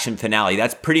action finale.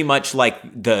 That's pretty much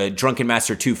like the Drunken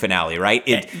Master 2 finale, right?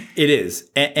 It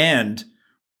is. And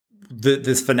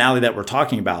this finale that we're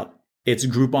talking about, it's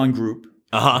group on group.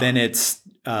 Then it's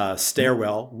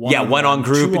stairwell. One on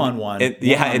group,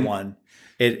 2-on-1, one.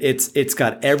 It's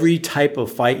got every type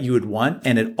of fight you would want,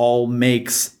 and it all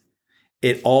makes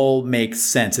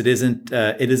sense. It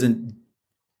isn't.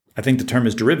 I think the term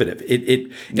is derivative.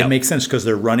 It makes sense because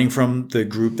they're running from the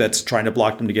group that's trying to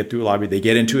block them to get through a lobby. They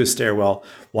get into a stairwell.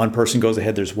 One person goes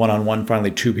ahead. There's 1-on-1.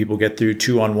 Finally, two people get through.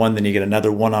 2-on-1. Then you get another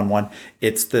 1-on-1.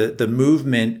 It's the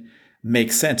movement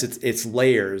makes sense. It's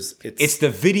layers. It's the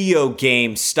video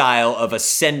game style of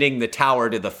ascending the tower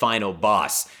to the final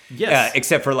boss. Yes.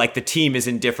 Except for like the team is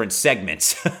in different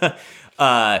segments.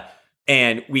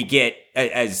 And we get,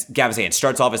 as Gavin's saying, it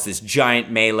starts off as this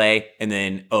giant melee, and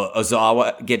then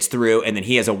Ozawa gets through, and then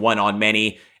he has a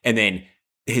one-on-many, and then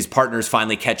his partners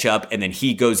finally catch up, and then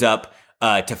he goes up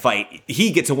to fight.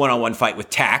 He gets a one-on-one fight with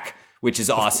Tak, which is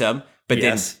awesome, but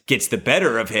then gets the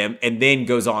better of him, and then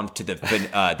goes on to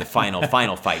the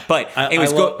final fight. But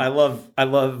anyways, I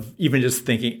love even just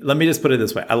thinking. Let me just put it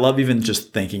this way: I love even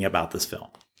just thinking about this film.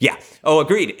 Yeah. Oh,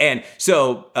 agreed. And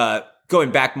so.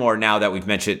 Going back more now that we've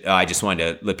mentioned, I just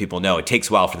wanted to let people know it takes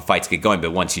a while for the fights to get going,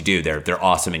 but once you do, they're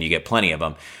awesome and you get plenty of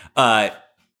them.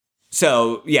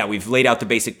 So yeah, we've laid out the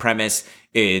basic premise.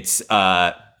 It's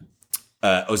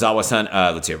Ozawa-san.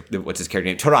 Let's see, what's his character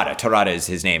name? Torada. Torada is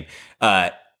his name.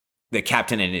 The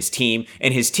captain and his team.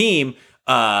 And his team,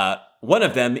 one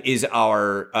of them is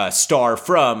our star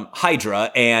from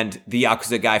Hydra and the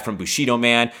Yakuza guy from Bushido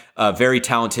Man, a very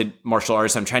talented martial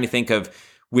artist. I'm trying to think of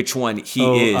which one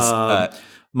he is.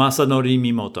 Masanori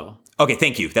Mimoto. Okay,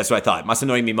 thank you. That's what I thought.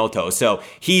 Masanori Mimoto. So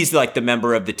he's like the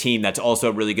member of the team that's also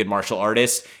a really good martial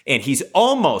artist. And he's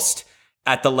almost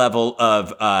at the level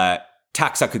of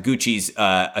Tak Sakaguchi's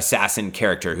assassin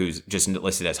character, who's just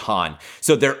listed as Han.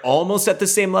 So they're almost at the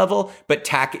same level, but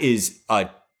Tak is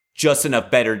just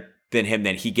enough better than him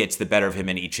that he gets the better of him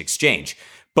in each exchange.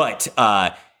 But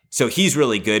So he's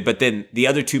really good. But then the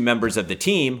other two members of the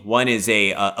team, one is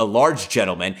a large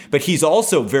gentleman, but he's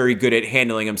also very good at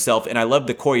handling himself. And I love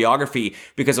the choreography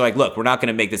because they're like, look, we're not going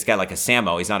to make this guy like a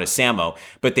Sammo. He's not a Sammo,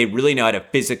 but they really know how to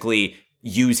physically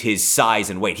use his size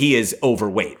and weight. He is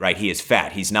overweight, right? He is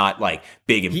fat. He's not like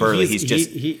big and burly.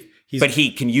 But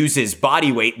he can use his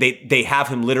body weight. They have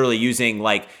him literally using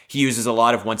he uses a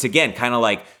lot of, once again, kind of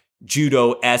like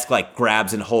judo-esque, like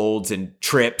grabs and holds and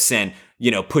trips and,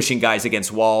 pushing guys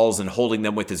against walls and holding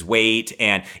them with his weight.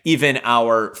 And even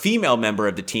our female member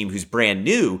of the team who's brand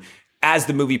new, as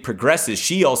the movie progresses,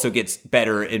 she also gets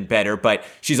better and better, but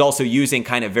she's also using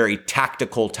kind of very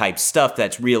tactical type stuff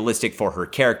that's realistic for her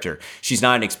character. She's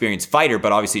not an experienced fighter,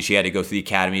 but obviously she had to go through the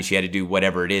academy. She had to do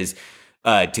whatever it is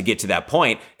to get to that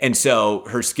point. And so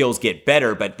her skills get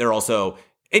better, but they're also,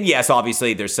 and yes,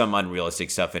 obviously there's some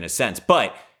unrealistic stuff in a sense,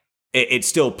 but it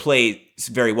still plays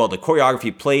very well. The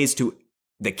choreography plays to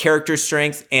the character's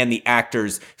strength and the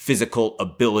actor's physical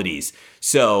abilities.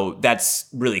 So that's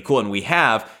really cool. And we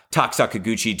have Tak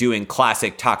Sakaguchi doing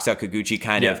classic Tak Sakaguchi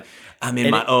kind of, I'm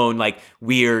in my own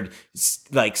weird,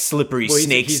 slippery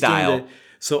snake style.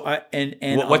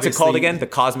 What's it called again? The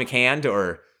Cosmic Hand,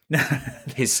 or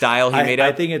his style he made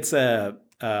up? I think it's a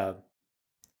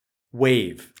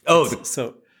wave. Oh,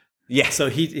 yeah. So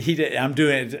he did. I'm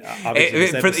doing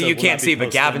it. You can't see, but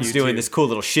Gavin's doing this cool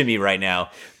little shimmy right now.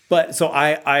 But so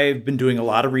I've been doing a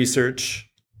lot of research.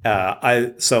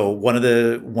 So one of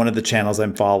the channels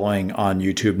I'm following on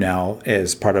YouTube now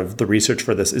as part of the research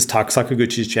for this is Tak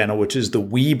Sakaguchi's channel, which is the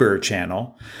Weber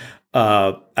channel.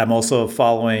 I'm also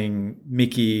following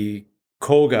Miki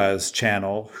Koga's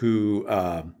channel, who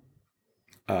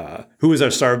is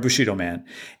our star of Bushido Man.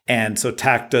 And so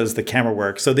Tak does the camera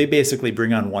work. So they basically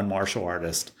bring on one martial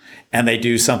artist and they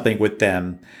do something with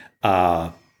them.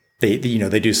 They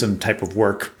do some type of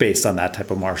work based on that type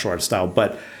of martial art style.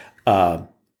 But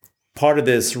part of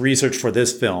this research for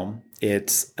this film,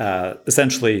 it's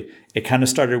essentially, it kind of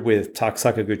started with Tak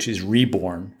Sakaguchi's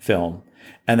Reborn film.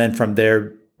 And then from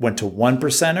there went to One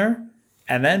Percenter,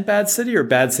 and then Bad City, or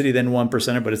Bad City, then One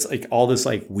Percenter. But it's all this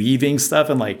weaving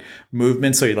stuff and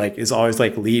movement. So he is always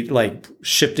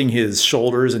shifting his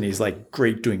shoulders, and he's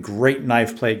doing great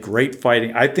knife play, great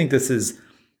fighting. I think this is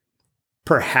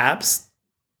perhaps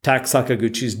Tak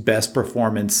Sakaguchi's best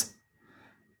performance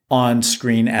on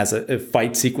screen as a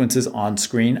fight sequences on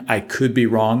screen. I could be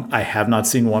wrong. I have not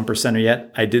seen One Percenter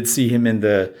yet. I did see him in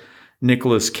the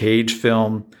Nicolas Cage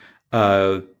film,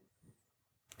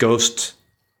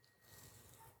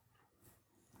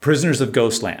 Prisoners of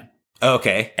Ghostland.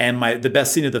 Okay. And the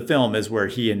best scene of the film is where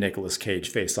he and Nicolas Cage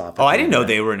face off. Oh, I didn't know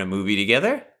they were in a movie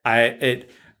together. They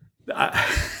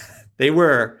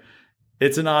were.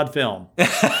 It's an odd film.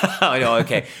 I know.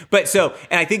 Okay. And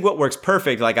I think what works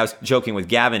perfect, like I was joking with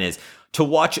Gavin, is to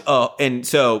watch. And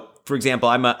so, for example,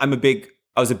 I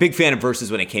was a big fan of Versus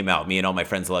when it came out. Me and all my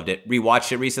friends loved it.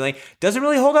 Rewatched it recently. Doesn't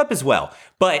really hold up as well,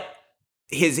 but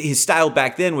his style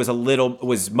back then was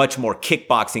much more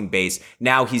kickboxing based.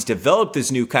 Now he's developed this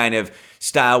new kind of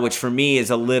style, which for me is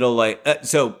a little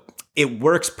so it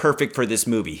works perfect for this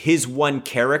movie. His one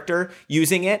character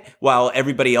using it, while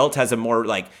everybody else has a more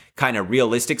kind of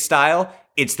realistic style.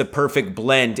 It's the perfect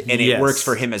blend, and it works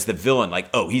for him as the villain.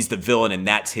 He's the villain, and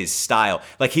that's his style.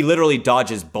 He literally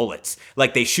dodges bullets.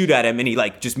 They shoot at him, and he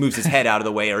just moves his head out of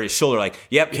the way, or his shoulder.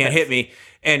 Yep, can't hit me.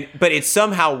 But it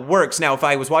somehow works. Now, if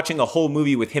I was watching a whole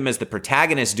movie with him as the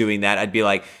protagonist doing that, I'd be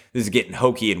like, this is getting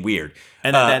hokey and weird.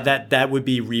 And that would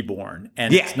be Reborn.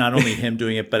 And it's not only him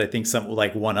doing it, but I think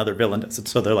one other villain does it.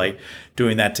 So they're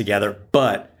doing that together.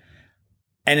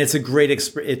 And it's a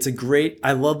great,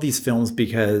 I love these films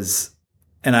because,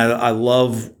 and I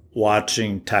love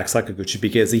watching Tak Sakaguchi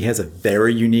because he has a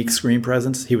very unique screen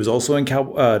presence. He was also in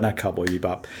not Cowboy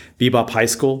Bebop, Bebop High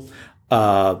School.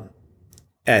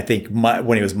 I think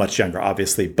when he was much younger,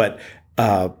 obviously. But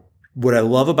what I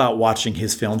love about watching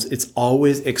his films, it's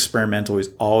always experimental. He's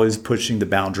always pushing the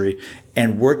boundary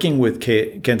and working with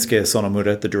Kensuke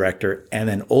Sonomura, the director, and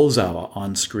then Ozawa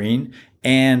on screen.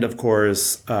 And of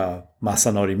course,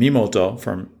 Masanori Mimoto.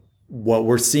 From what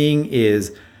we're seeing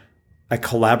is a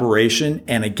collaboration.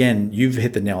 And again, you've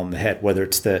hit the nail on the head, whether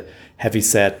it's the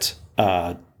heavyset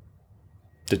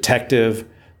detective,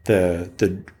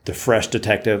 the fresh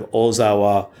detective,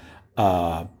 Ozawa,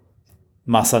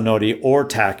 Masanori, or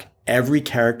Tak. Every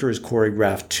character is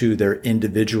choreographed to their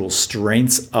individual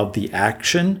strengths of the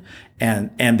action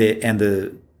and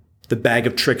the bag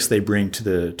of tricks they bring to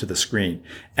the screen.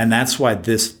 And that's why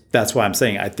I'm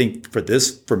saying, I think for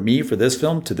this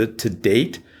film to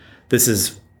date, this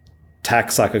is Tak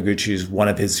Sakaguchi's one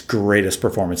of his greatest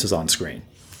performances on screen.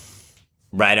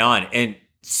 Right on. And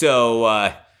So,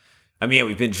 I mean,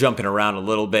 we've been jumping around a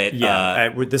little bit.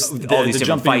 With this, all these the different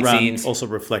jumping fight around scenes also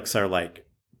reflects our like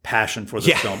passion for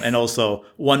this film, and also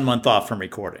 1 month off from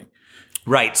recording.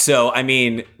 Right. So, I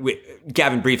mean,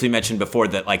 Gavin briefly mentioned before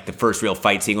that like the first real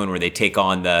fight scene where they take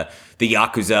on the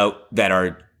Yakuza that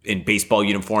are in baseball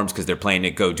uniforms because they're planning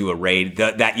to go do a raid.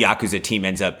 That Yakuza team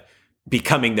ends up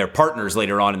becoming their partners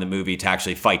later on in the movie to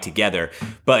actually fight together.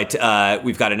 But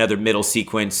we've got another middle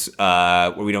sequence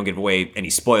where we don't give away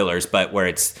any spoilers, but where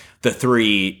it's the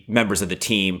 3 members of the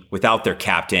team without their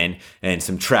captain, and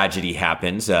some tragedy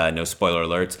happens. No spoiler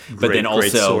alerts. But then also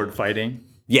great sword fighting.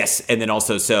 Yes, and then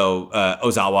also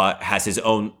Ozawa has his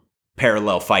own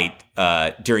parallel fight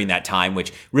during that time,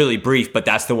 which really brief, but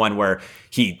that's the one where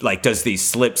he like does these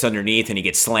slips underneath and he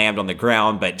gets slammed on the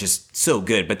ground, but just so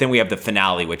good. But then we have the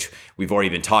finale, which we've already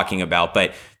been talking about.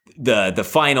 But the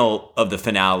final of the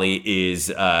finale is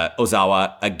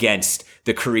Ozawa against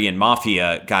the Korean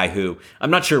mafia guy, who I'm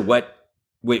not sure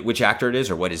which actor it is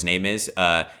or what his name is.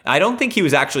 I don't think he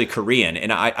was actually Korean,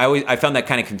 and I found that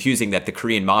kind of confusing that the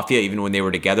Korean mafia, even when they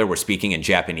were together, were speaking in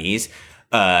Japanese.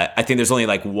 I think there's only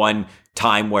like one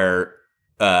time where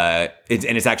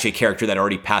it's actually a character that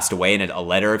already passed away, and a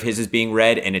letter of his is being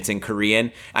read, and it's in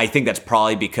Korean. I think that's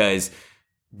probably because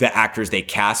the actors they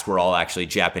cast were all actually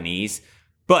Japanese.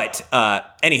 But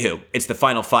anywho, it's the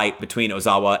final fight between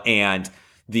Ozawa and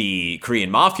the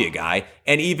Korean mafia guy,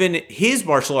 and even his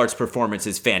martial arts performance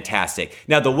is fantastic.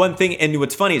 Now, the one thing, and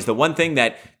what's funny is the one thing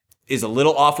that is a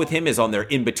little off with him is on their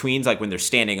in-betweens, like when they're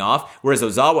standing off, whereas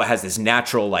Ozawa has this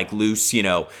natural, like loose,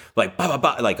 like bah, bah,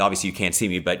 bah, like obviously you can't see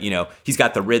me, but he's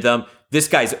got the rhythm. This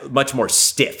guy's much more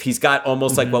stiff. He's got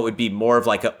almost like what would be more of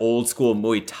like an old school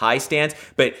Muay Thai stance,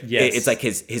 but it's like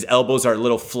his elbows are a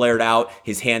little flared out.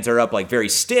 His hands are up like very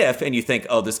stiff. And you think,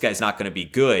 oh, this guy's not going to be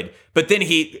good. But then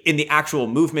in the actual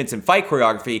movements and fight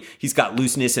choreography, he's got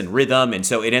looseness and rhythm. And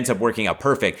so it ends up working out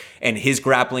perfect. And his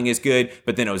grappling is good,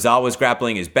 but then Ozawa's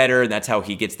grappling is better. And that's how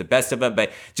he gets the best of him.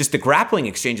 But just the grappling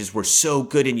exchanges were so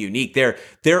good and unique.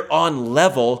 They're on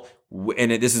level,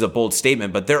 and this is a bold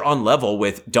statement, but they're on level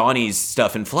with Donnie's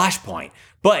stuff in Flashpoint.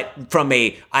 But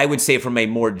I would say from a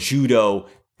more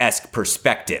judo-esque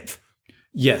perspective.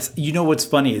 Yes. You know what's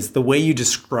funny is the way you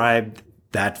described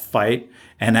that fight,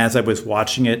 and as I was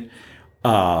watching it,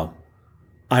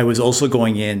 I was also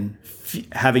going in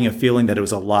having a feeling that it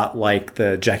was a lot like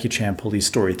the Jackie Chan Police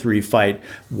Story 3 fight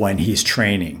when he's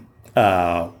training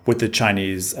with the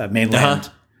Chinese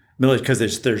mainland. Because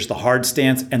there's the hard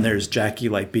stance and there's Jackie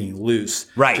like being loose.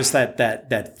 Right. Just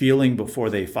that feeling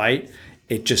before they fight.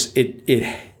 It just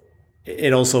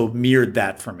it also mirrored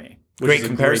that for me. Which Great is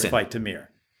comparison. A great fight to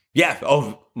mirror. Yeah.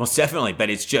 Oh, most definitely.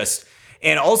 But it's just,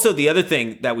 and also the other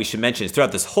thing that we should mention is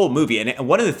throughout this whole movie, and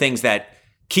one of the things that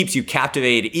keeps you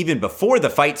captivated even before the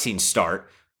fight scenes start,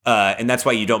 and that's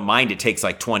why you don't mind it takes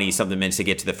like 20 something minutes to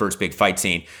get to the first big fight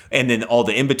scene, and then all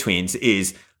the in-betweens,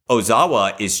 is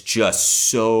Ozawa is just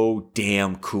so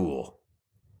damn cool.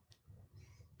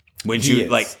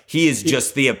 He is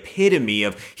just the epitome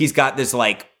of, he's got this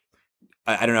like,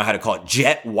 I don't know how to call it,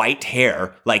 jet white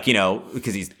hair, like,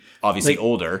 because he's obviously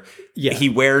older. Yeah. He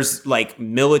wears like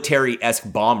military-esque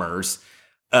bombers,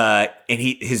 and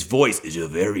his voice is a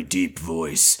very deep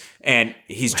voice, and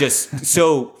he's just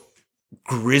so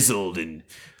grizzled and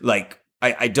like,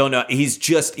 I don't know.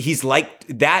 He's like,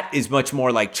 that is much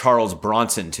more like Charles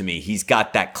Bronson to me. He's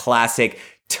got that classic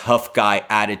tough guy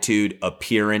attitude,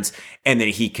 appearance, and then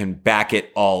he can back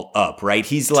it all up, right?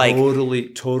 He's like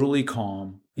totally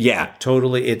calm. Yeah.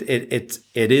 Totally. It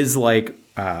is like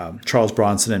Charles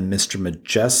Bronson and Mr.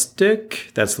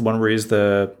 Majestic. That's the one where he's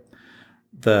the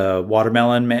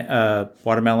watermelon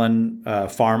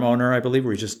farm owner, I believe,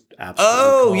 where he's just absolutely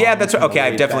calm. Yeah, that's right. Okay,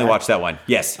 I've definitely watched that one.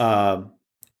 Yes.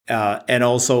 And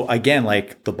also, again,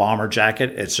 like the bomber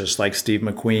jacket, it's just like Steve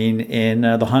McQueen in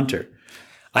The Hunter.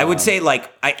 I would say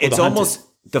it's almost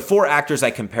the 4 actors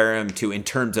I compare him to in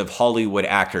terms of Hollywood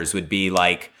actors would be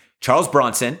like Charles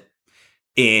Bronson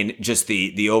in just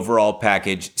the overall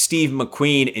package, Steve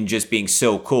McQueen in just being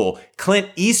so cool, Clint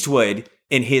Eastwood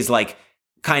in his like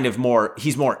kind of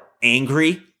he's more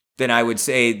angry than I would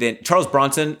say. Then Charles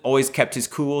Bronson always kept his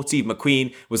cool. Steve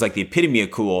McQueen was like the epitome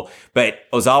of cool, but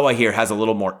Ozawa here has a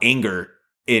little more anger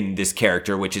in this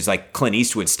character, which is like Clint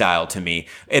Eastwood style to me.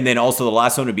 And then also the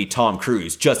last one would be Tom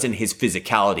Cruise, just in his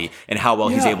physicality and how well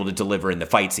he's able to deliver in the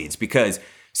fight scenes. Because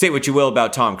say what you will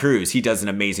about Tom Cruise, he does an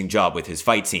amazing job with his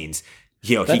fight scenes.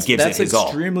 He gives it his all.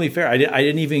 That's extremely fair. I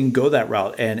didn't even go that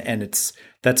route, and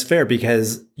that's fair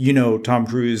because Tom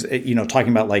Cruise,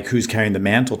 talking about like who's carrying the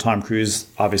mantle. Tom Cruise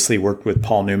obviously worked with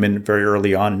Paul Newman very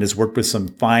early on, and has worked with some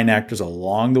fine actors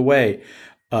along the way.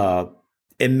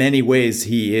 in many ways,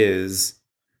 he is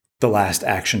the last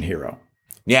action hero.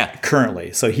 Yeah.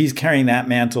 Currently. So he's carrying that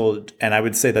mantle. And I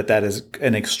would say that that is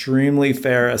an extremely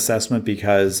fair assessment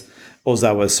because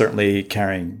Ozawa is certainly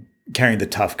carrying the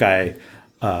tough guy,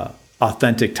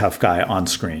 authentic tough guy on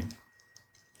screen.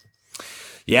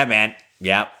 Yeah, man.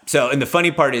 Yeah. So, and the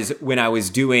funny part is when I was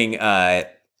doing our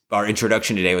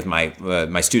introduction today with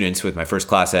my students with my first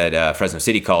class at Fresno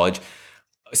City College,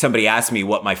 somebody asked me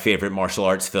what my favorite martial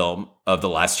arts film of the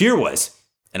last year was.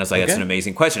 And I was like, that's an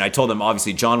amazing question. I told them,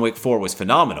 obviously, John Wick 4 was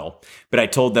phenomenal, but I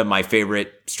told them my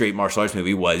favorite straight martial arts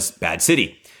movie was Bad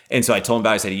City. And so I told them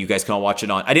about it. I said, you guys can all watch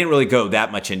it on. I didn't really go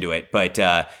that much into it, but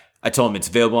I told them it's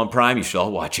available on Prime. You should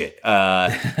all watch it.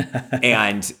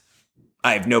 And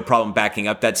I have no problem backing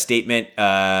up that statement.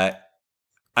 I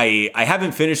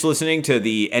haven't finished listening to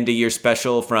the end of year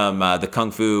special from the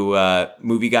Kung Fu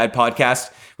Movie Guide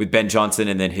podcast with Ben Johnson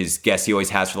and then his guest he always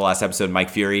has for the last episode, Mike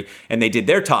Fury. And they did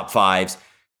their top fives.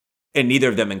 And neither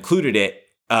of them included it,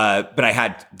 but I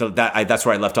had that's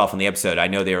where I left off on the episode.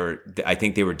 I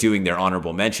think they were doing their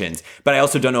honorable mentions, but I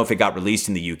also don't know if it got released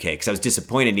in the UK because I was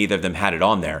disappointed neither of them had it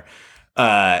on there,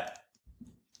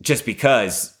 just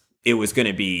because it was going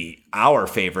to be our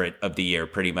favorite of the year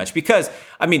pretty much. Because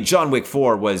I mean, John Wick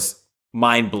 4 was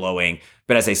mind blowing,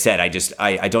 but as I said, I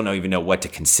don't even know what to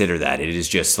consider that. It is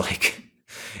just like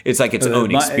it's like its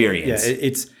own experience. Yeah,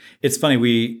 it's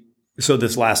funny. So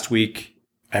this last week.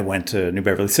 I went to New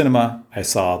Beverly Cinema. I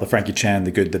saw the Frankie Chan,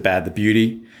 The Good, the Bad, the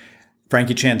Beauty.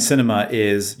 Frankie Chan cinema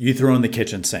is you throw in the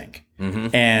kitchen sink.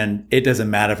 Mm-hmm. And it doesn't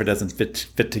matter if it doesn't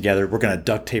fit together. We're going to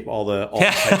duct tape all the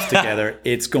pipes together.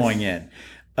 It's going in.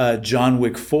 John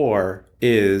Wick 4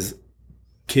 is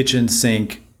kitchen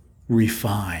sink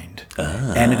refined.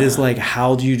 And it is like,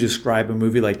 how do you describe a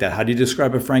movie like that? How do you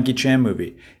describe a Frankie Chan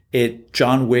movie?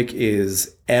 John Wick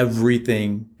is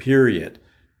everything, period.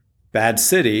 Bad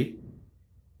City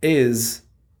is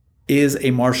a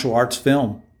martial arts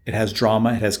film. It has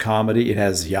drama, it has comedy, it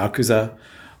has Yakuza,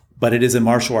 but it is a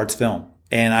martial arts film.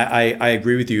 And I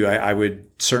agree with you. I would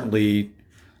certainly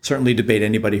debate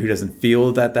anybody who doesn't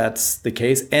feel that that's the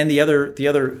case. And the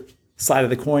other side of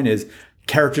the coin is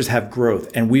characters have growth.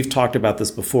 And we've talked about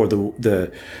this before.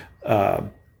 The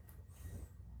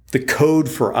code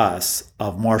for us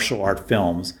of martial art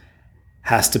films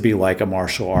has to be like a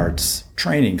martial arts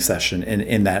training session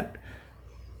in that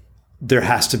there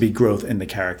has to be growth in the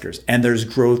characters, and there's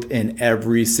growth in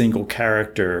every single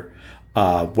character,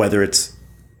 whether it's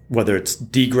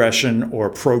degression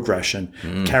or progression.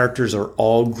 Characters are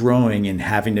all growing and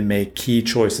having to make key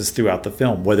choices throughout the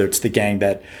film, whether it's the gang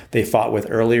that they fought with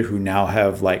earlier who now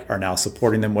are now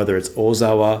supporting them, whether it's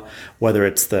Ozawa, whether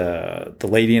it's the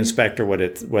lady inspector,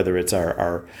 whether it's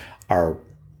our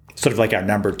sort of like our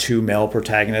number 2 male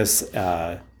protagonist.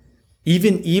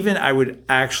 Even I would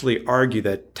actually argue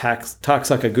that Tak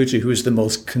Sakaguchi, who is the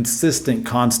most consistent,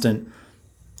 constant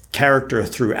character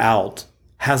throughout,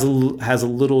 has a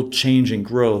little change in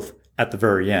growth at the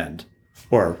very end,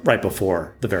 or right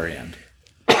before the very end.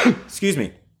 Excuse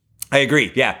me. I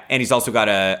agree. Yeah, and he's also got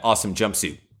an awesome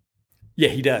jumpsuit. Yeah,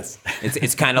 he does.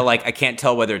 It's kind of like I can't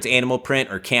tell whether it's animal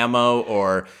print or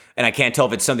camo and I can't tell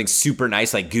if it's something super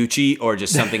nice like Gucci or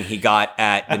just something he got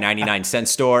at the 99-cent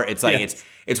store. It's like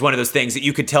It's one of those things that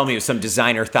you could tell me was some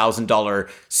designer $1,000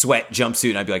 sweat jumpsuit,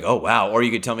 and I'd be like, "Oh wow!" Or you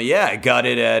could tell me, "Yeah, I got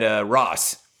it at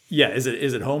Ross." Yeah, is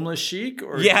it homeless chic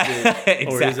or exactly?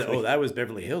 Or is it? That was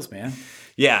Beverly Hills, man.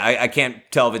 Yeah, I can't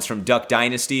tell if it's from Duck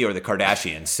Dynasty or the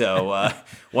Kardashians, so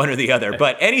one or the other.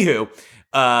 But anywho,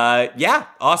 yeah,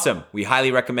 awesome. We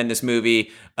highly recommend this movie.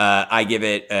 I give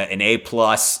it an A+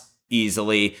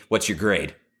 easily. What's your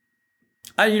grade?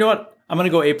 You know what? I'm going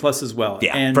to go A+ as well.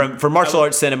 Yeah, and for martial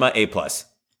arts cinema, A+.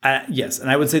 Yes,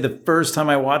 and I would say the first time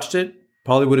I watched it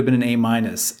probably would have been an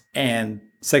A-. And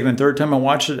second and third time I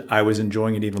watched it, I was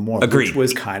enjoying it even more. Agreed. Which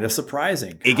was kind of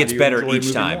surprising. It gets better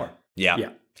each time.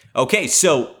 Yeah. Okay,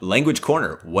 so Language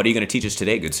Corner. What are you going to teach us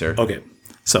today, good sir? Okay,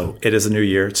 so it is a new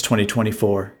year. It's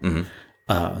 2024.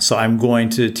 Mm-hmm. So I'm going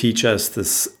to teach us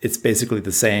this. It's basically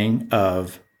the saying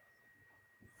of,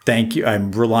 thank you.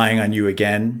 I'm relying on you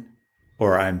again.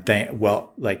 Or I'm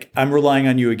relying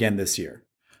on you again this year.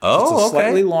 Oh, so it's a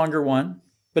slightly longer one,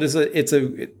 but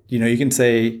you can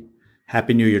say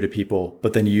Happy New Year to people,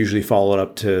 but then you usually follow it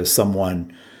up to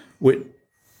someone with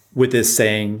this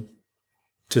saying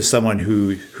to someone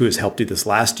who has helped you this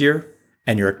last year,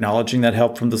 and you're acknowledging that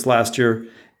help from this last year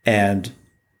and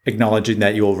acknowledging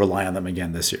that you will rely on them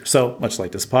again this year. So much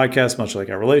like this podcast, much like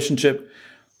our relationship,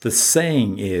 the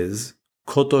saying is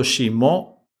Kotoshi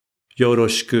mo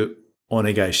yoroshiku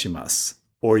onegai shimasu.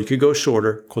 Or you could go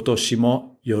shorter, Kotoshi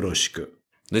mo yoroshiku.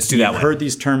 Let's do that You've one. heard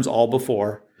these terms all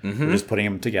before. We're just putting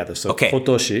them together. So Okay.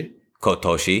 kotoshi,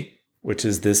 Kotoshi, which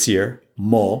is this year,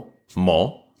 mo,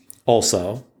 mo,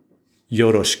 also,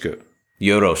 yoroshiku.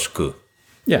 yoroshiku.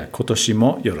 Yeah, kotoshi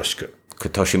mo yoroshiku.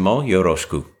 Kotoshi mo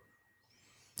yoroshiku.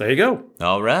 There you go.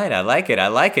 All right. I like it. I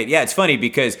like it. Yeah, it's funny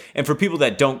because, and for people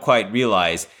that don't quite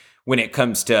realize when it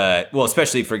comes to, well,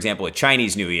 especially, for example, a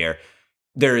Chinese New Year,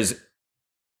 there's,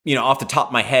 off the top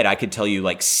of my head, I could tell you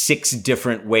like 6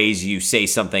 different ways you say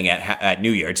something at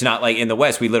New Year. It's not like in the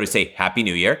West, we literally say Happy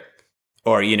New Year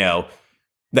or, I'm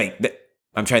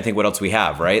trying to think what else we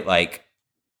have, right? Like,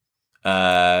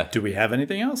 do we have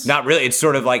anything else? not really. It's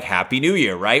sort of like Happy New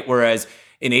Year, right? Whereas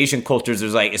in Asian cultures,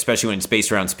 there's like, especially when it's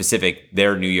based around specific,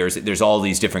 their New Year's, there's all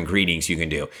these different greetings you can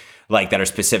do, like that are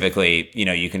specifically,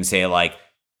 you can say like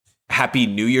Happy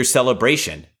New Year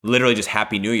celebration, literally just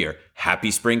Happy New Year,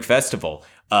 Happy Spring Festival.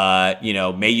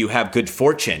 May you have good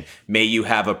fortune. May you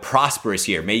have a prosperous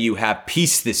year. May you have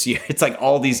peace this year. It's like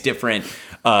all these different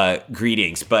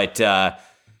greetings. But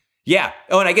yeah.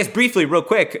 Oh, and I guess briefly, real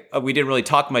quick, we didn't really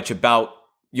talk much about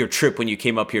your trip when you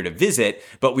came up here to visit,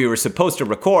 but we were supposed to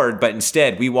record, but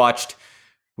instead we watched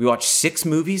 6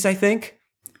 movies, I think.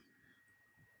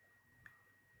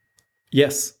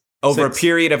 Yes. Over 6. a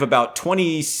period of about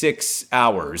 26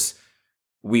 hours.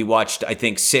 We watched, I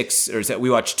think, 6, we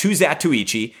watched 2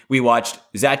 Zatoichi. We watched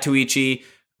Zatoichi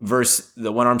versus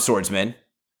the One-Armed Swordsman.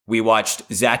 We watched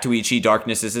Zatoichi,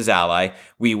 Darkness is His Ally.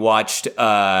 We watched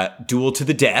Duel to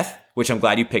the Death, which I'm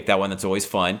glad you picked that one. That's always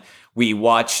fun. We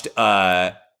watched...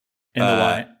 In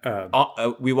the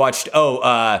line. we watched...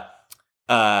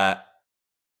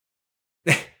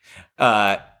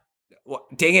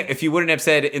 dang it, if you wouldn't have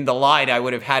said In the Line, I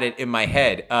would have had it in my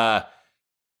head. Okay.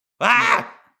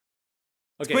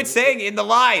 Quit saying In the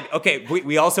Line. Okay,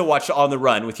 we also watched On the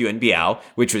Run with Yuan Biao,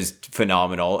 which was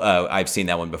phenomenal. I've seen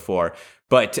that one before.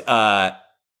 But,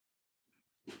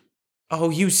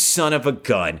 you son of a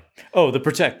gun. Oh, The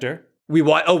Protector. We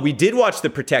did watch The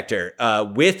Protector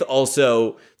with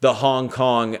also the Hong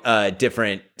Kong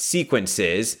different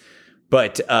sequences.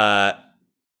 But, oh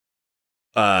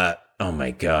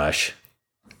my gosh.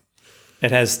 It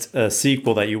has a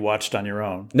sequel that you watched on your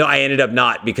own. No, I ended up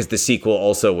not because the sequel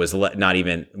also was not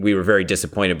even, we were very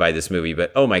disappointed by this movie,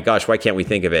 but oh my gosh, why can't we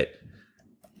think of it?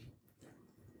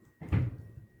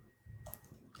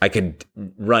 I could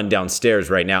run downstairs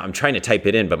right now. I'm trying to type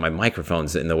it in, but my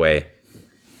microphone's in the way.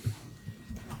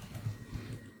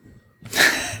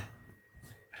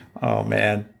 Oh,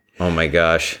 man. Oh my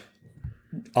gosh.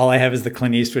 All I have is the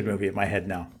Clint Eastwood movie in my head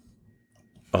now.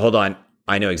 Hold on.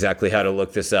 I know exactly how to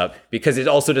look this up because it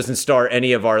also doesn't star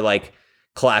any of our like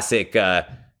classic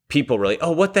people really.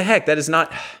 Oh, what the heck? That is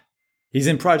not. He's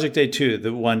in Project A2,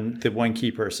 the one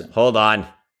key person. Hold on.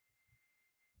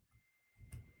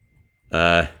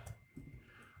 And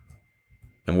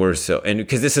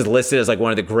because this is listed as like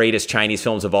one of the greatest Chinese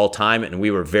films of all time, and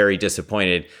we were very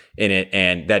disappointed in it,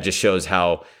 and that just shows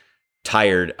how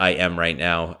tired I am right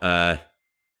now.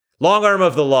 Long Arm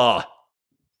of the Law.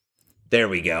 There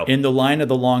we go. In the Line of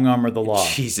the Long Arm of the Law.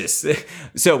 Jesus.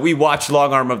 So we watched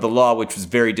Long Arm of the Law, which was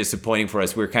very disappointing for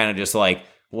us. We were kind of just like,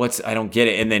 I don't get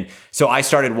it. And then, so I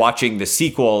started watching the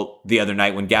sequel the other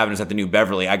night when Gavin was at the New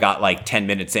Beverly. I got like 10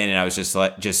 minutes in and I was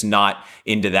just not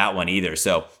into that one either.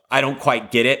 So I don't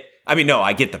quite get it. I mean, no,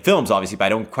 I get the films obviously, but I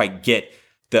don't quite get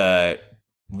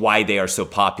why they are so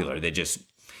popular.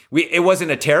 It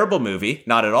wasn't a terrible movie,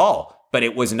 not at all, but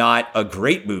it was not a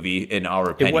great movie in our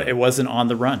opinion. It wasn't On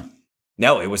the Run.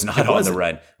 No, it was not On the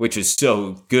Run, which is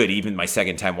so good. Even my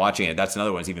second time watching it, that's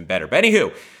another one's even better. But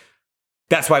anywho,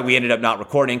 that's why we ended up not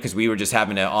recording because we were just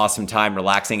having an awesome time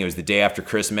relaxing. It was the day after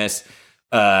Christmas.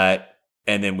 And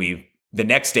then the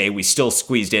next day, we still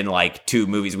squeezed in like 2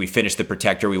 movies. We finished The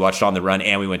Protector, we watched On the Run,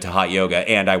 and we went to hot yoga,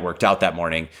 and I worked out that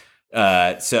morning.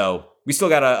 So we still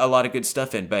got a lot of good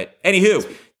stuff in. But anywho,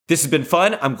 this has been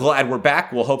fun. I'm glad we're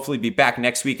back. We'll hopefully be back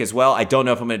next week as well. I don't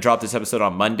know if I'm going to drop this episode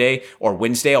on Monday or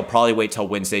Wednesday. I'll probably wait till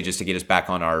Wednesday just to get us back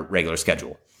on our regular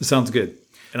schedule. Sounds good.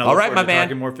 And All right, my man.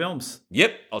 Talking more films.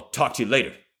 Yep. I'll talk to you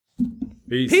later.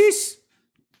 Peace. Peace.